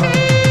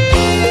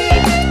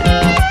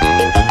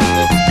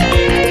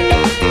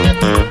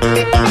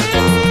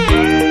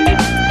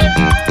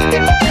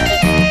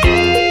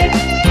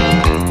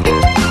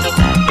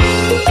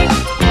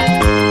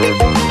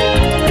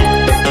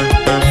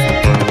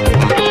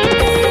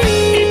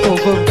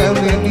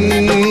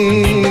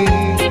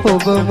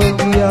ඔබම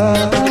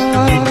ගියා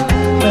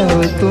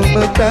නැවතුන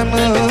තැන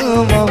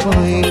මම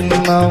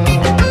ඉන්නම්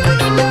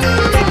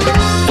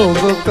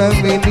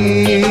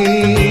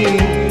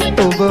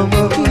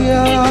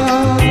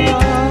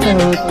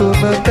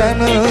තැන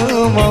මම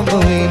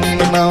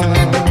ඉන්නම්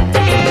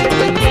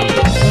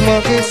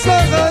මගේ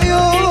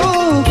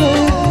සහයෝගය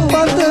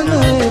පතන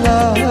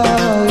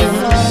වෙලාවේ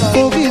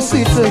ඔබ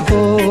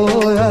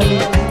සිතකෝ යලි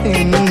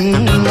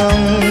එන්නම්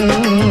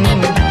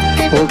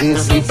ඔබ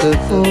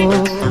සිතකෝ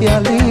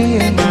යලි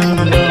එන්නම්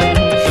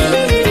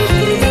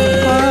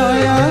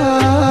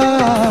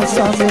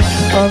ආයාසම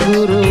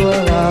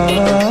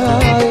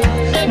අඳුරවලායි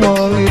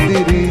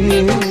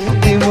මොවිදිරියේ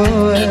දිම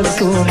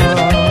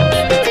ඇසුනා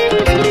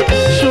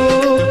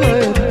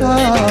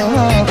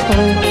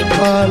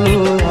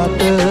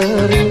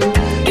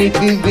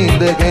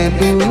ඉකිබිඳ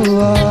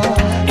ගැඳුවා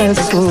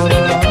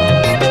ඇසුනා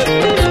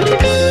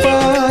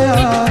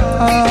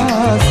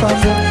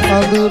පායාසඳ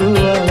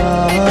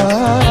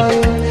අඳුරුවලාය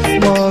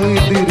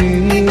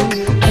මොවිදිරියේ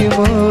හිම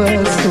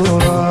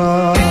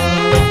ඇසුනා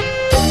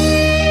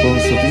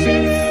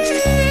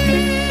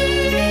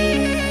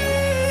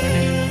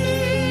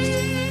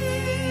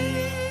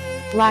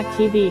Black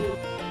TV.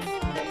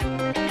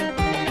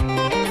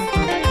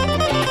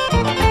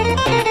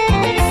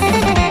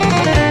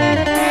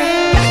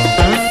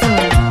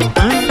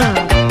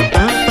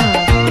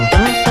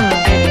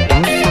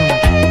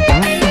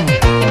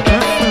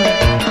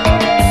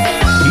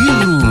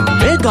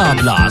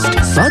 Blast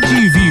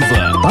සජීවීව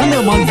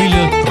තනමල්විල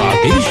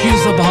ප්‍රාදේශීය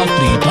සභා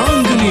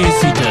ක්‍රීඩාංගණයේ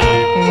සිට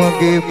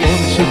මගේ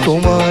පුංචි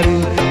කුමාරි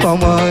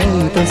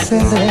පමායිත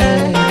සැඳෑ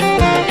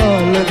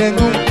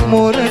අලගැඟුම්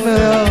මෝරණ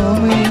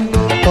යාමි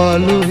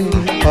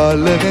පාළුවේ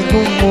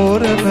අලගැඟුම්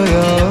මෝරණ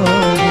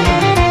යාමි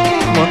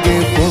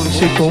මගේ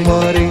පුංචි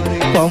කුමාරි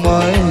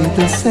පමායිත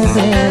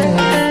සැඳෑ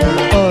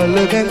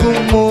අලගැඟුම්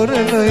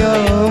මෝරණ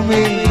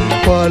යාමි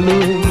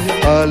පාළුවේ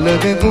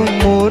අලගැඟුම්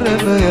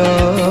මෝරණ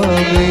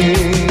යාමි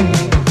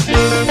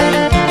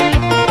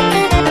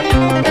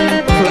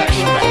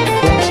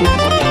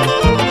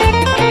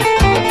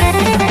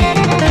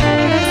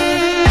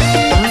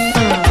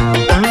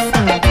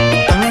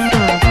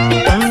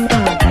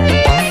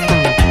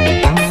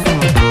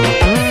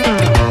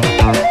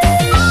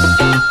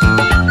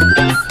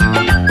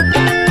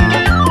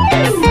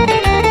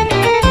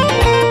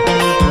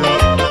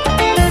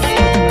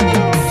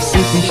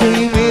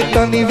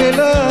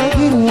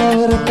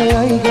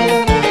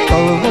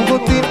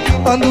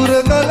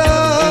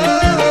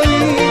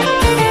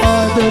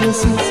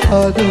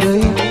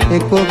ආදරයි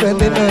එක්ව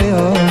බැඳෙන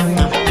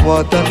යාමි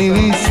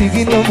වාතනිවී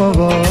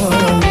සිගිනමවා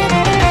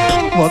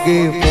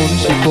මගේ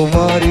පුංචි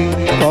කුමාරි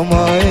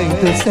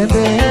පමායිත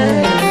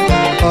සැඳෑ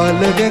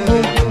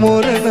අලගැඟුම්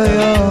මෝරණ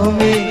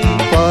යාමි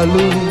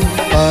පාළුවේ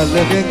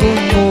අලගැඟුම්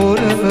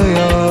මෝරණ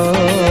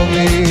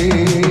යාමි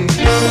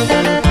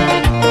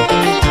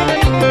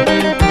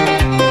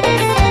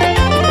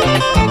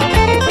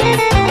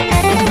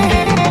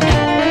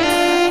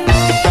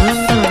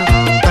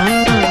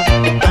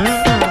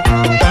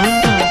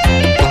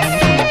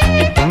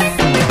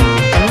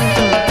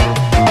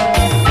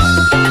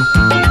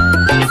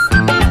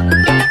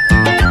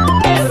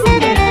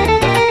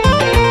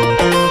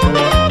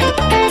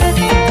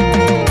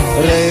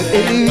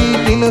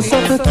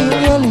සතකින්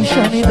යලි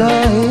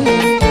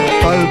ශනිදායේ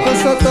අල්ප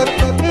සතක්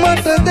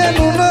මට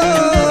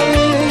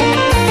දැනුණායේ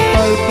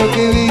අල්ප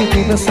ගෙවි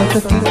දින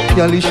සතකින්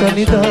යලි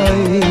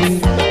ශනිදායේ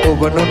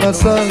ඔබ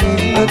නොනසා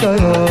ඉන්න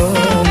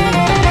දයායි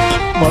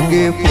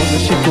මගේ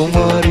පුංචි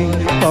කුමාරි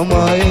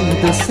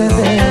පමායිද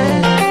සැඳෑ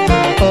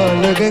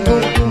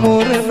අලගැඟුම්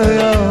මෝරණ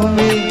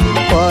යාමි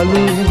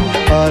පාළුවේ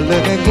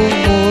අලගැඟුම්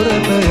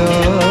මෝරණ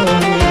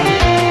යාමි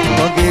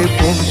මගේ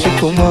පුංචි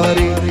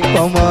කුමාරි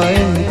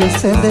පමායිද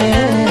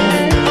සැඳෑ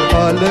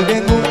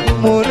අලගැඟුම්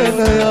මෝරණ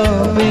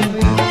යාමි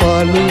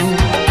පාළුවේ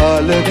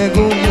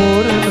අලගැඟුම්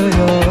මෝරණ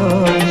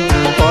යාමි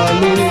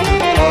පාළුවේ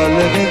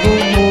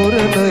අලගැඟුම්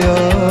මෝරණ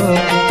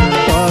යාමි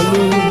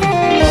පාළුවේ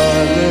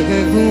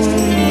අලගැඟුම්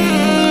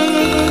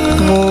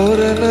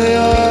මෝරණ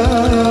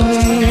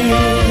යාමි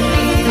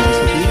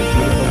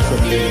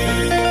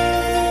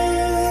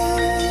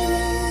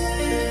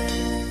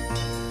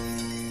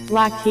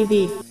Black TV.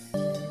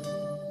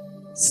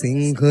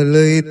 සිංහල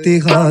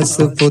ඉතිහාස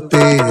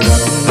පොතේ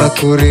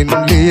රත්නකුරින්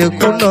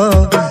ලියකුණා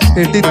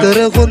එඩිතර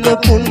හොඳ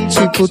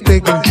පුංචි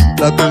පුතෙක්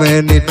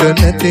ලක්මෑනිට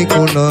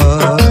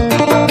නැතිකුණා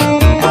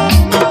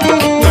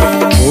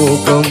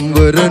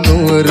ඕකම්බර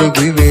නුවර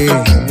බිමේ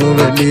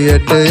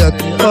නොවැලියට යක්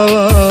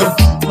පවා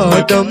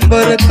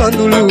ආඩම්බර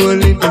කඳුළු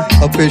වලින්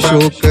අපේ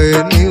ශෝකය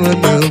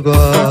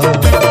නිවනවා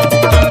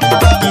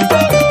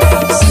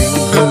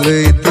සිංහල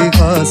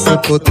ඉතිහාස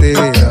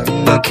පොතේ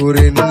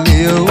රත්නකුරින්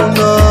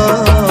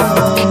ලියුණා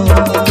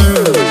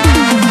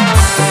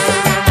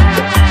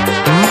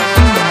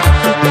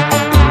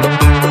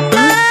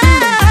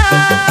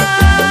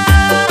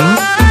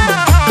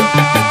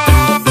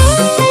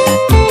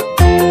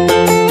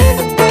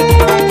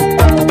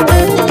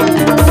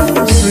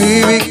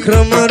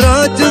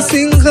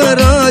සිංහ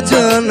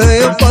රාජානය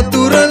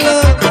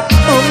පතුරලා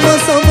අම්ම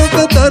සමග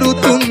දරු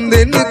තුන්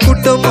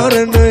දෙනෙකුට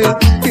මරණය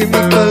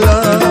හිමි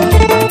කළා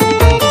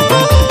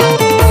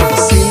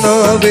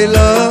සිනා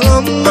වෙලා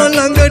අම්ම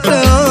ළඟට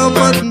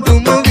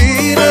ආමන්තුම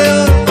වී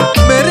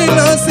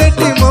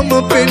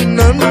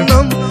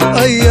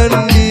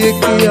යන්නේ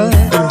කියා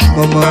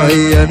මමයි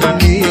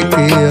යන්නේ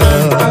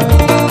කියා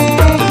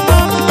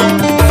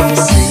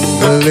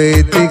සිංහල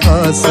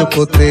ඉතිහාස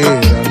පොතේ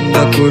රන්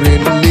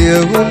අකුරින්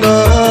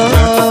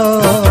ලියවුණා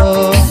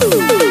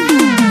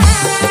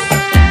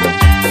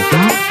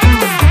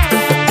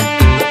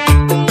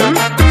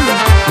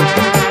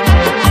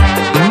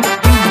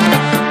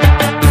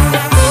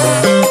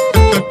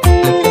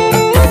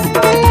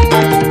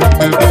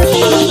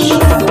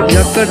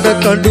යකඩ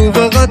කඩුව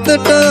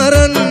ගතට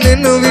අරන්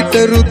එන විට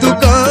රුතු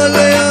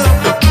කාලයා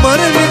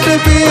මරණට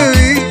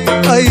බියවි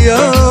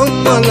අයියා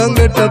අම්මා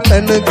ළඟට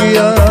පැන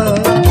ගියා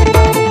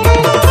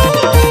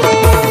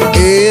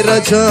ඒ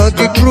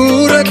රජාගේ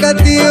ක්‍රූර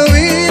ගතිය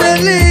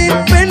වීරලී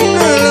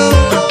පෙන්නලා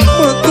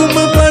මතුම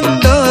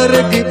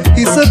බණ්ඩාරගේ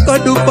හිස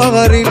කඩු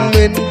පහරින්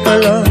වෙන්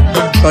කළා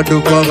කඩු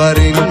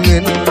පහරින්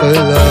වෙන්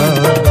කළා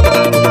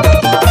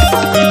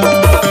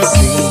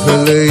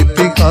සිංහල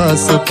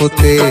ඉතිහාස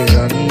පොතේ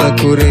රන්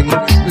අකුරින්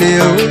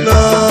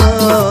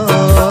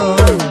ලියවුණා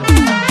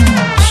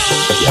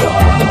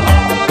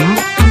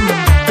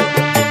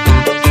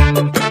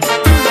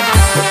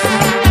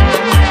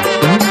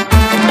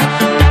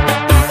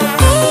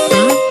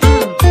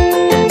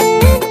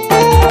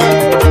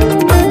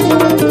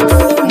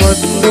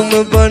මතුම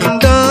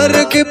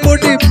බණ්ඩාරගේ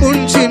පොඩි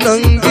පුංචි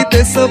නංගි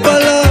දෙස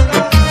බලා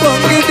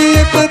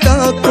පංගිඩියක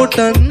දා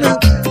කොටන්න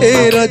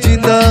ඒ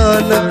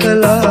රජින්දාන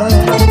කළා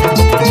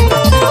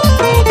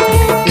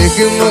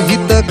එගෙම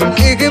හිතක්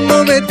එගෙම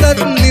වෙතත්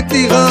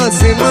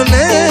ඉතිහාසෙම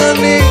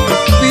නෑනේ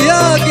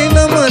පියාගේ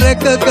නම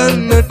රැක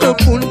ගන්නට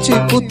පුංචි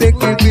පුතෙක්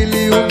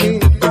විලියුනේ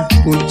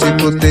පුංචි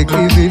පුතෙක්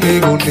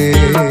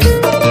විලියුනේ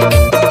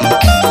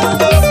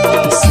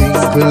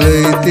සිංහල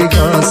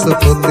ඉතිහාස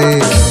පොතේ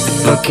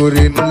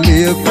අකුරින්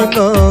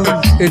ලියකුණා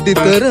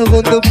එඩිතර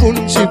හොඳ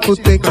පුංචි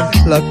පුතෙක්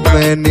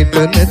ලක්මෑනිට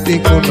නැති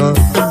වුණා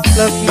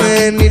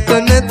ලක්මෑනිට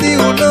නැති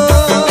වුණා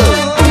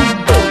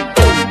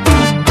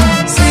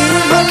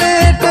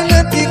සිංහලයට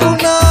නැති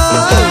වුණා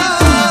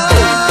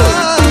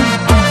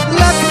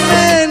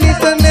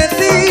ලක්මෑනිට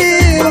නැති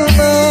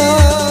වුණා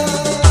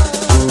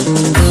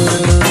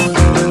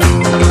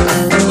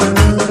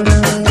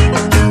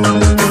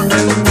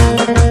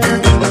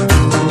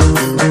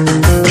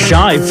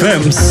Shy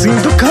FM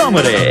Sindhu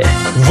Kamare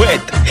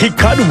with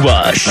Hikaruwa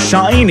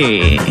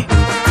Shiny.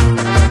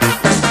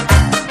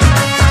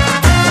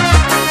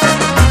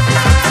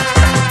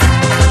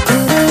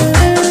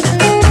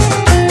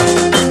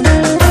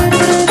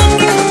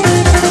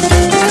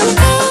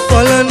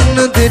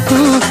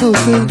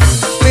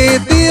 මේ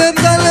දිය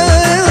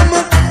තලයම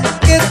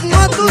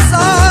කෙත්මතු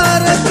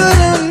සාර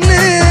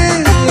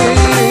කරන්නේ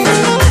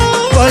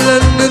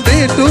බලන්න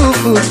දෙටු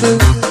පුත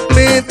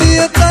මේ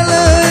දිය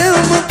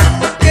තලයම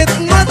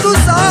කෙත්මතු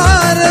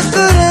සාර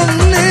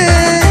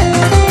කරන්නේ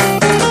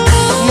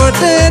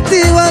මට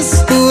ඇති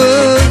වස්තුව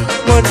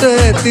මට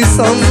ඇති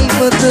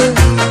සම්පත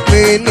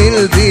මේ නිල්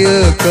දිය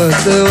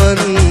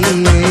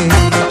කසවන්නේ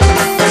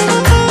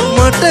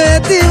මට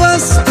ඇති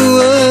වස්තුව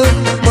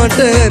මට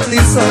ඇති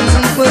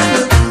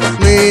සම්පත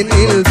මේ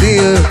නිල්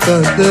දිය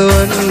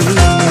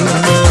කදවන්නේ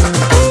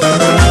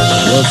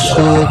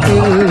වස්තුව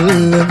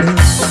කිල්ලන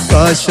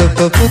කාශ්‍යප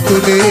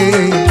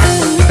පුතුනේ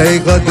ඇයි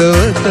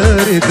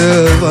කදවතරිද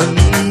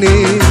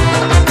වන්නේ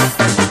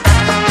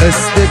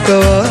ඇස් දෙක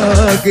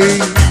වාගේ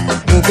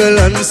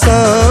මුගලන්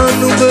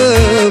සානුබ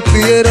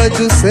පිය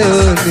රජු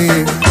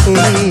සෙවනේ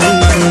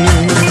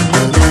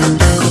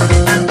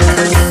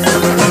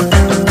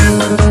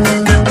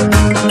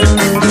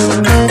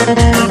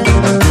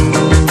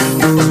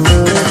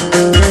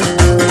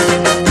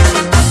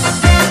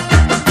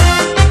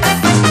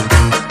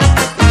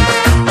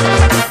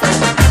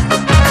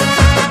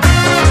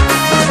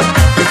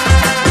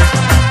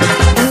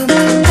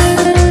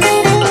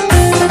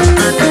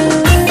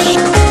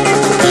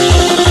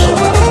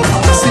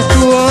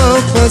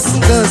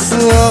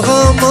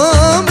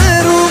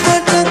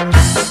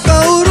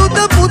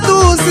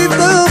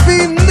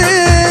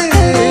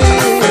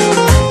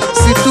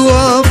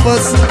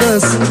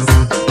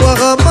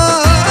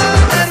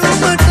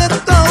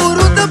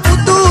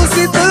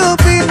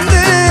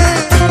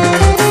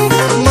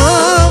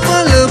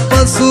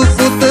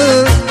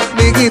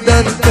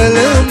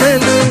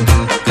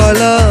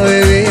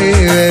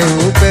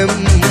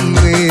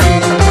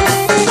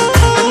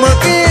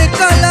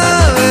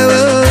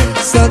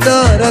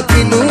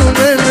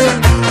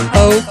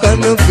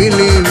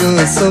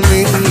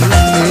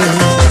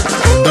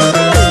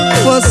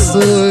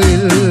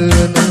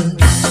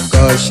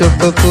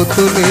කාශ්‍යප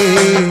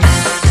පුතුනේ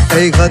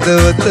ඇයි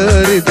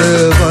හදවතරිද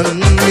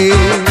වන්නේ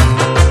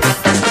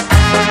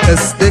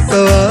ඇස් දෙක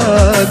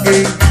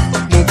වාගේ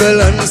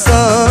මුගලන්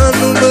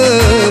සානුබ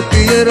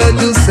පිය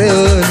රජු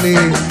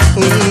සෙවනේ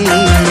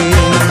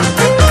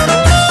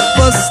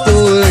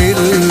වස්තුව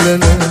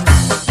ඉල්ලන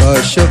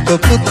කාශ්‍යප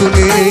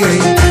පුතුනේ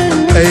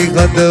ඇයි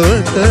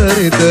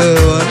හදවතරිද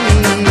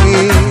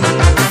වන්නේ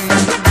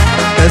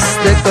ඇස්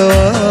දෙක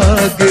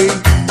වාගේ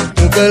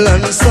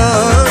මුගලන්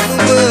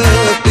සානුබ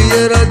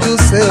පිය රජු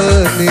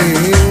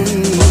සෙවනේ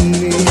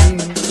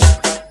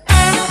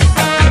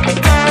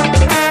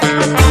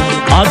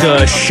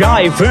The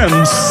Shy FM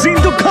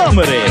Sindhu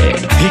Kamare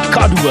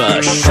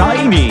Hikaduwa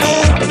Shiny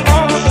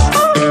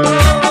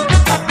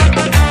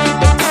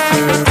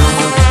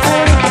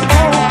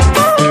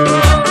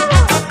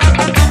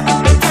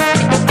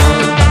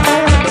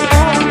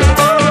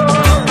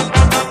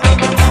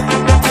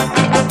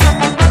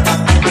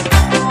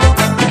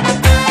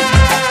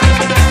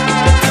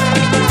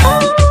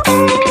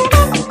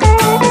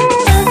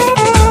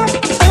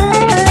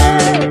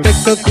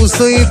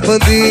කුසයි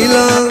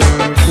පදීලා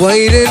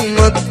වෛරෙන්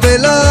මත්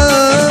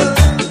වෙලා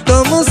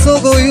තම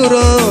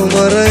සොගොයුරා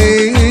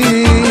මරයි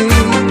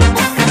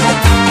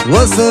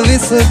වස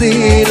විස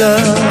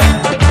දීලා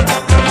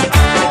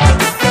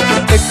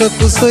එක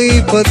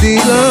කුසයි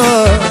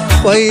පදීලා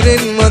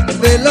වෛරෙන්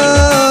මත්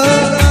වෙලා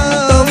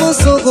තම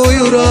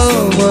සොගොයුරා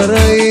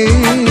මරයි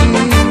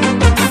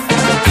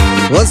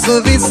වස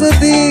විස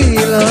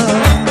දීලා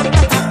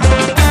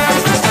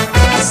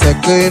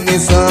සැකය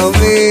නිසා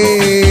මේ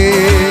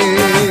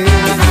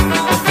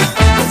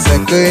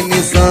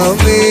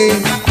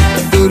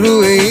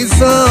දුරු වෙයි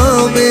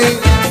සාමේ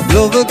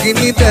ලොව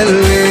ගිනි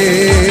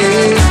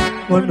දැල්වේ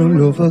මනු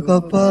ලොව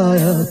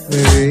කපායක්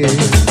නෙවේ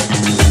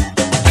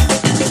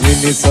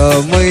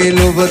මිනිසාමයි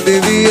ලොව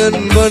දෙවියන්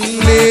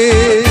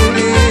වන්නේ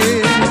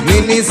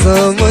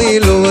මිනිසාමයි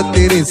ලොව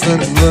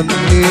තිරිසන්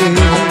වන්නේ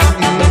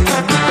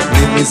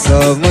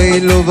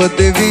මිනිසාමයි ලොව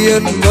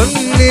දෙවියන්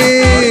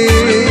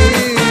වන්නේ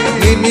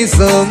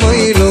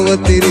මිනිසාමයි ලොව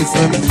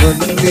තිරිසන්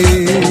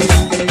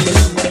වන්නේ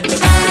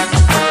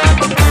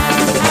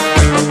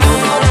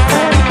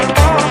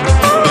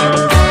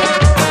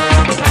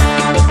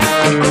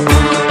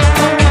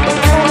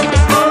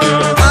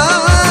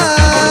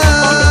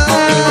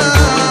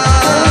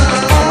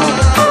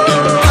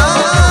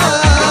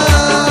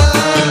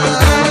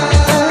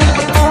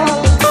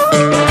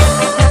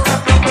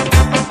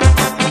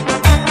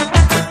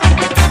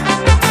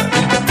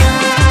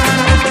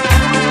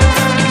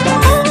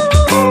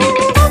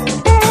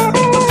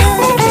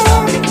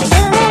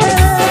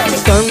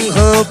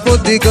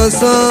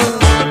දිගසා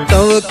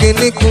තව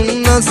කෙනෙකුන්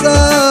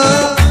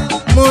නසා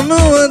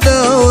මොනවද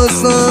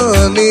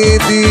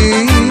අවසානයේදී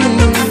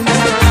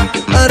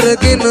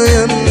අරගෙන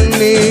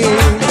යන්නේ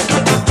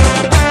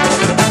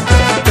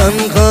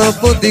තන්හා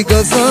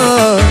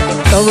පොදිගසා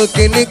තව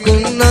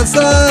කෙනෙකුන්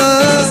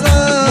නසා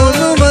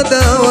මොනවද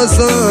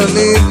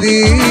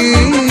අවසානයේදී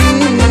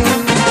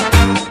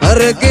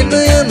අරගෙන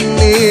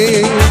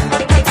යන්නේ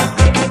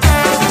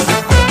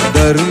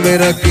ධර්මෙ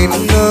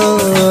රකින්නා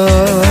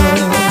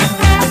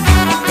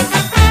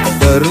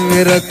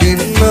ධර්මෙ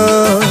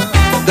රකින්නා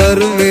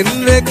ධර්මෙන්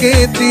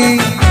රැකේති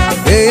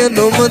එය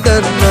නොම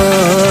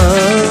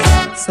දන්නා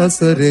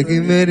සසරෙහි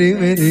මෙරි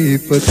මෙරි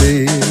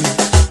ඉපදේ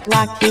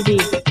Wakibi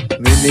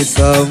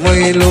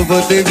මිනිසාමයි ලොව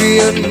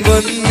දෙවියන්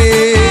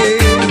වන්නේ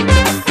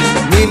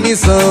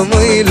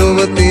මිනිසාමයි ලොව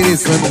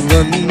තිරිසන්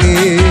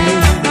වන්නේ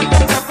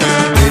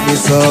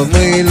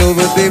මිනිසාමයි ලොව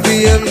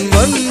දෙවියන්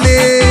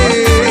වන්නේ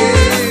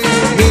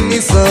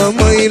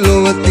මිනිසාමයි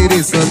ලොව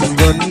තිරිසන්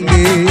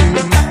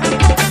වන්නේ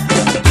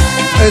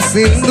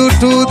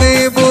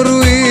සින්දුටුදේ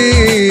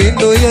බොරුයි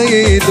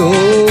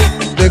නොයයිදෝ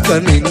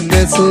දෙකනින්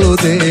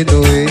නැසෝදේ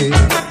නොවේ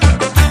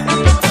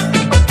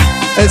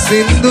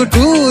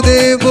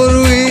සින්දුටුදේ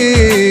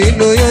බොරුයි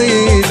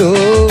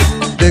නොයයිදෝ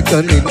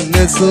දෙකනින්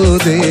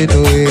නැසෝදේ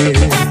නොවේ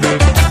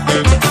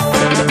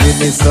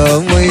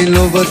මිනිසාමයි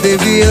ලොව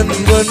දෙවියන්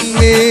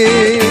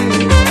වන්නේ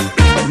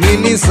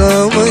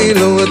මිනිසාමයි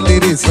ලොව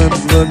තිරිසන්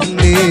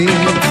වන්නේ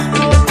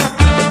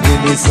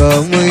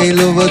මිනිසාමයි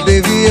ලොව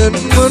දෙවියන්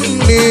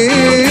වන්නේ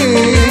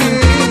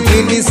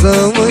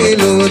මිනිසාමයි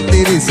ලොව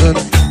තිරිසන්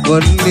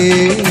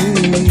වන්නේ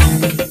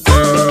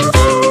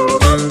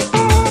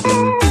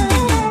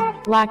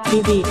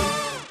Wakibi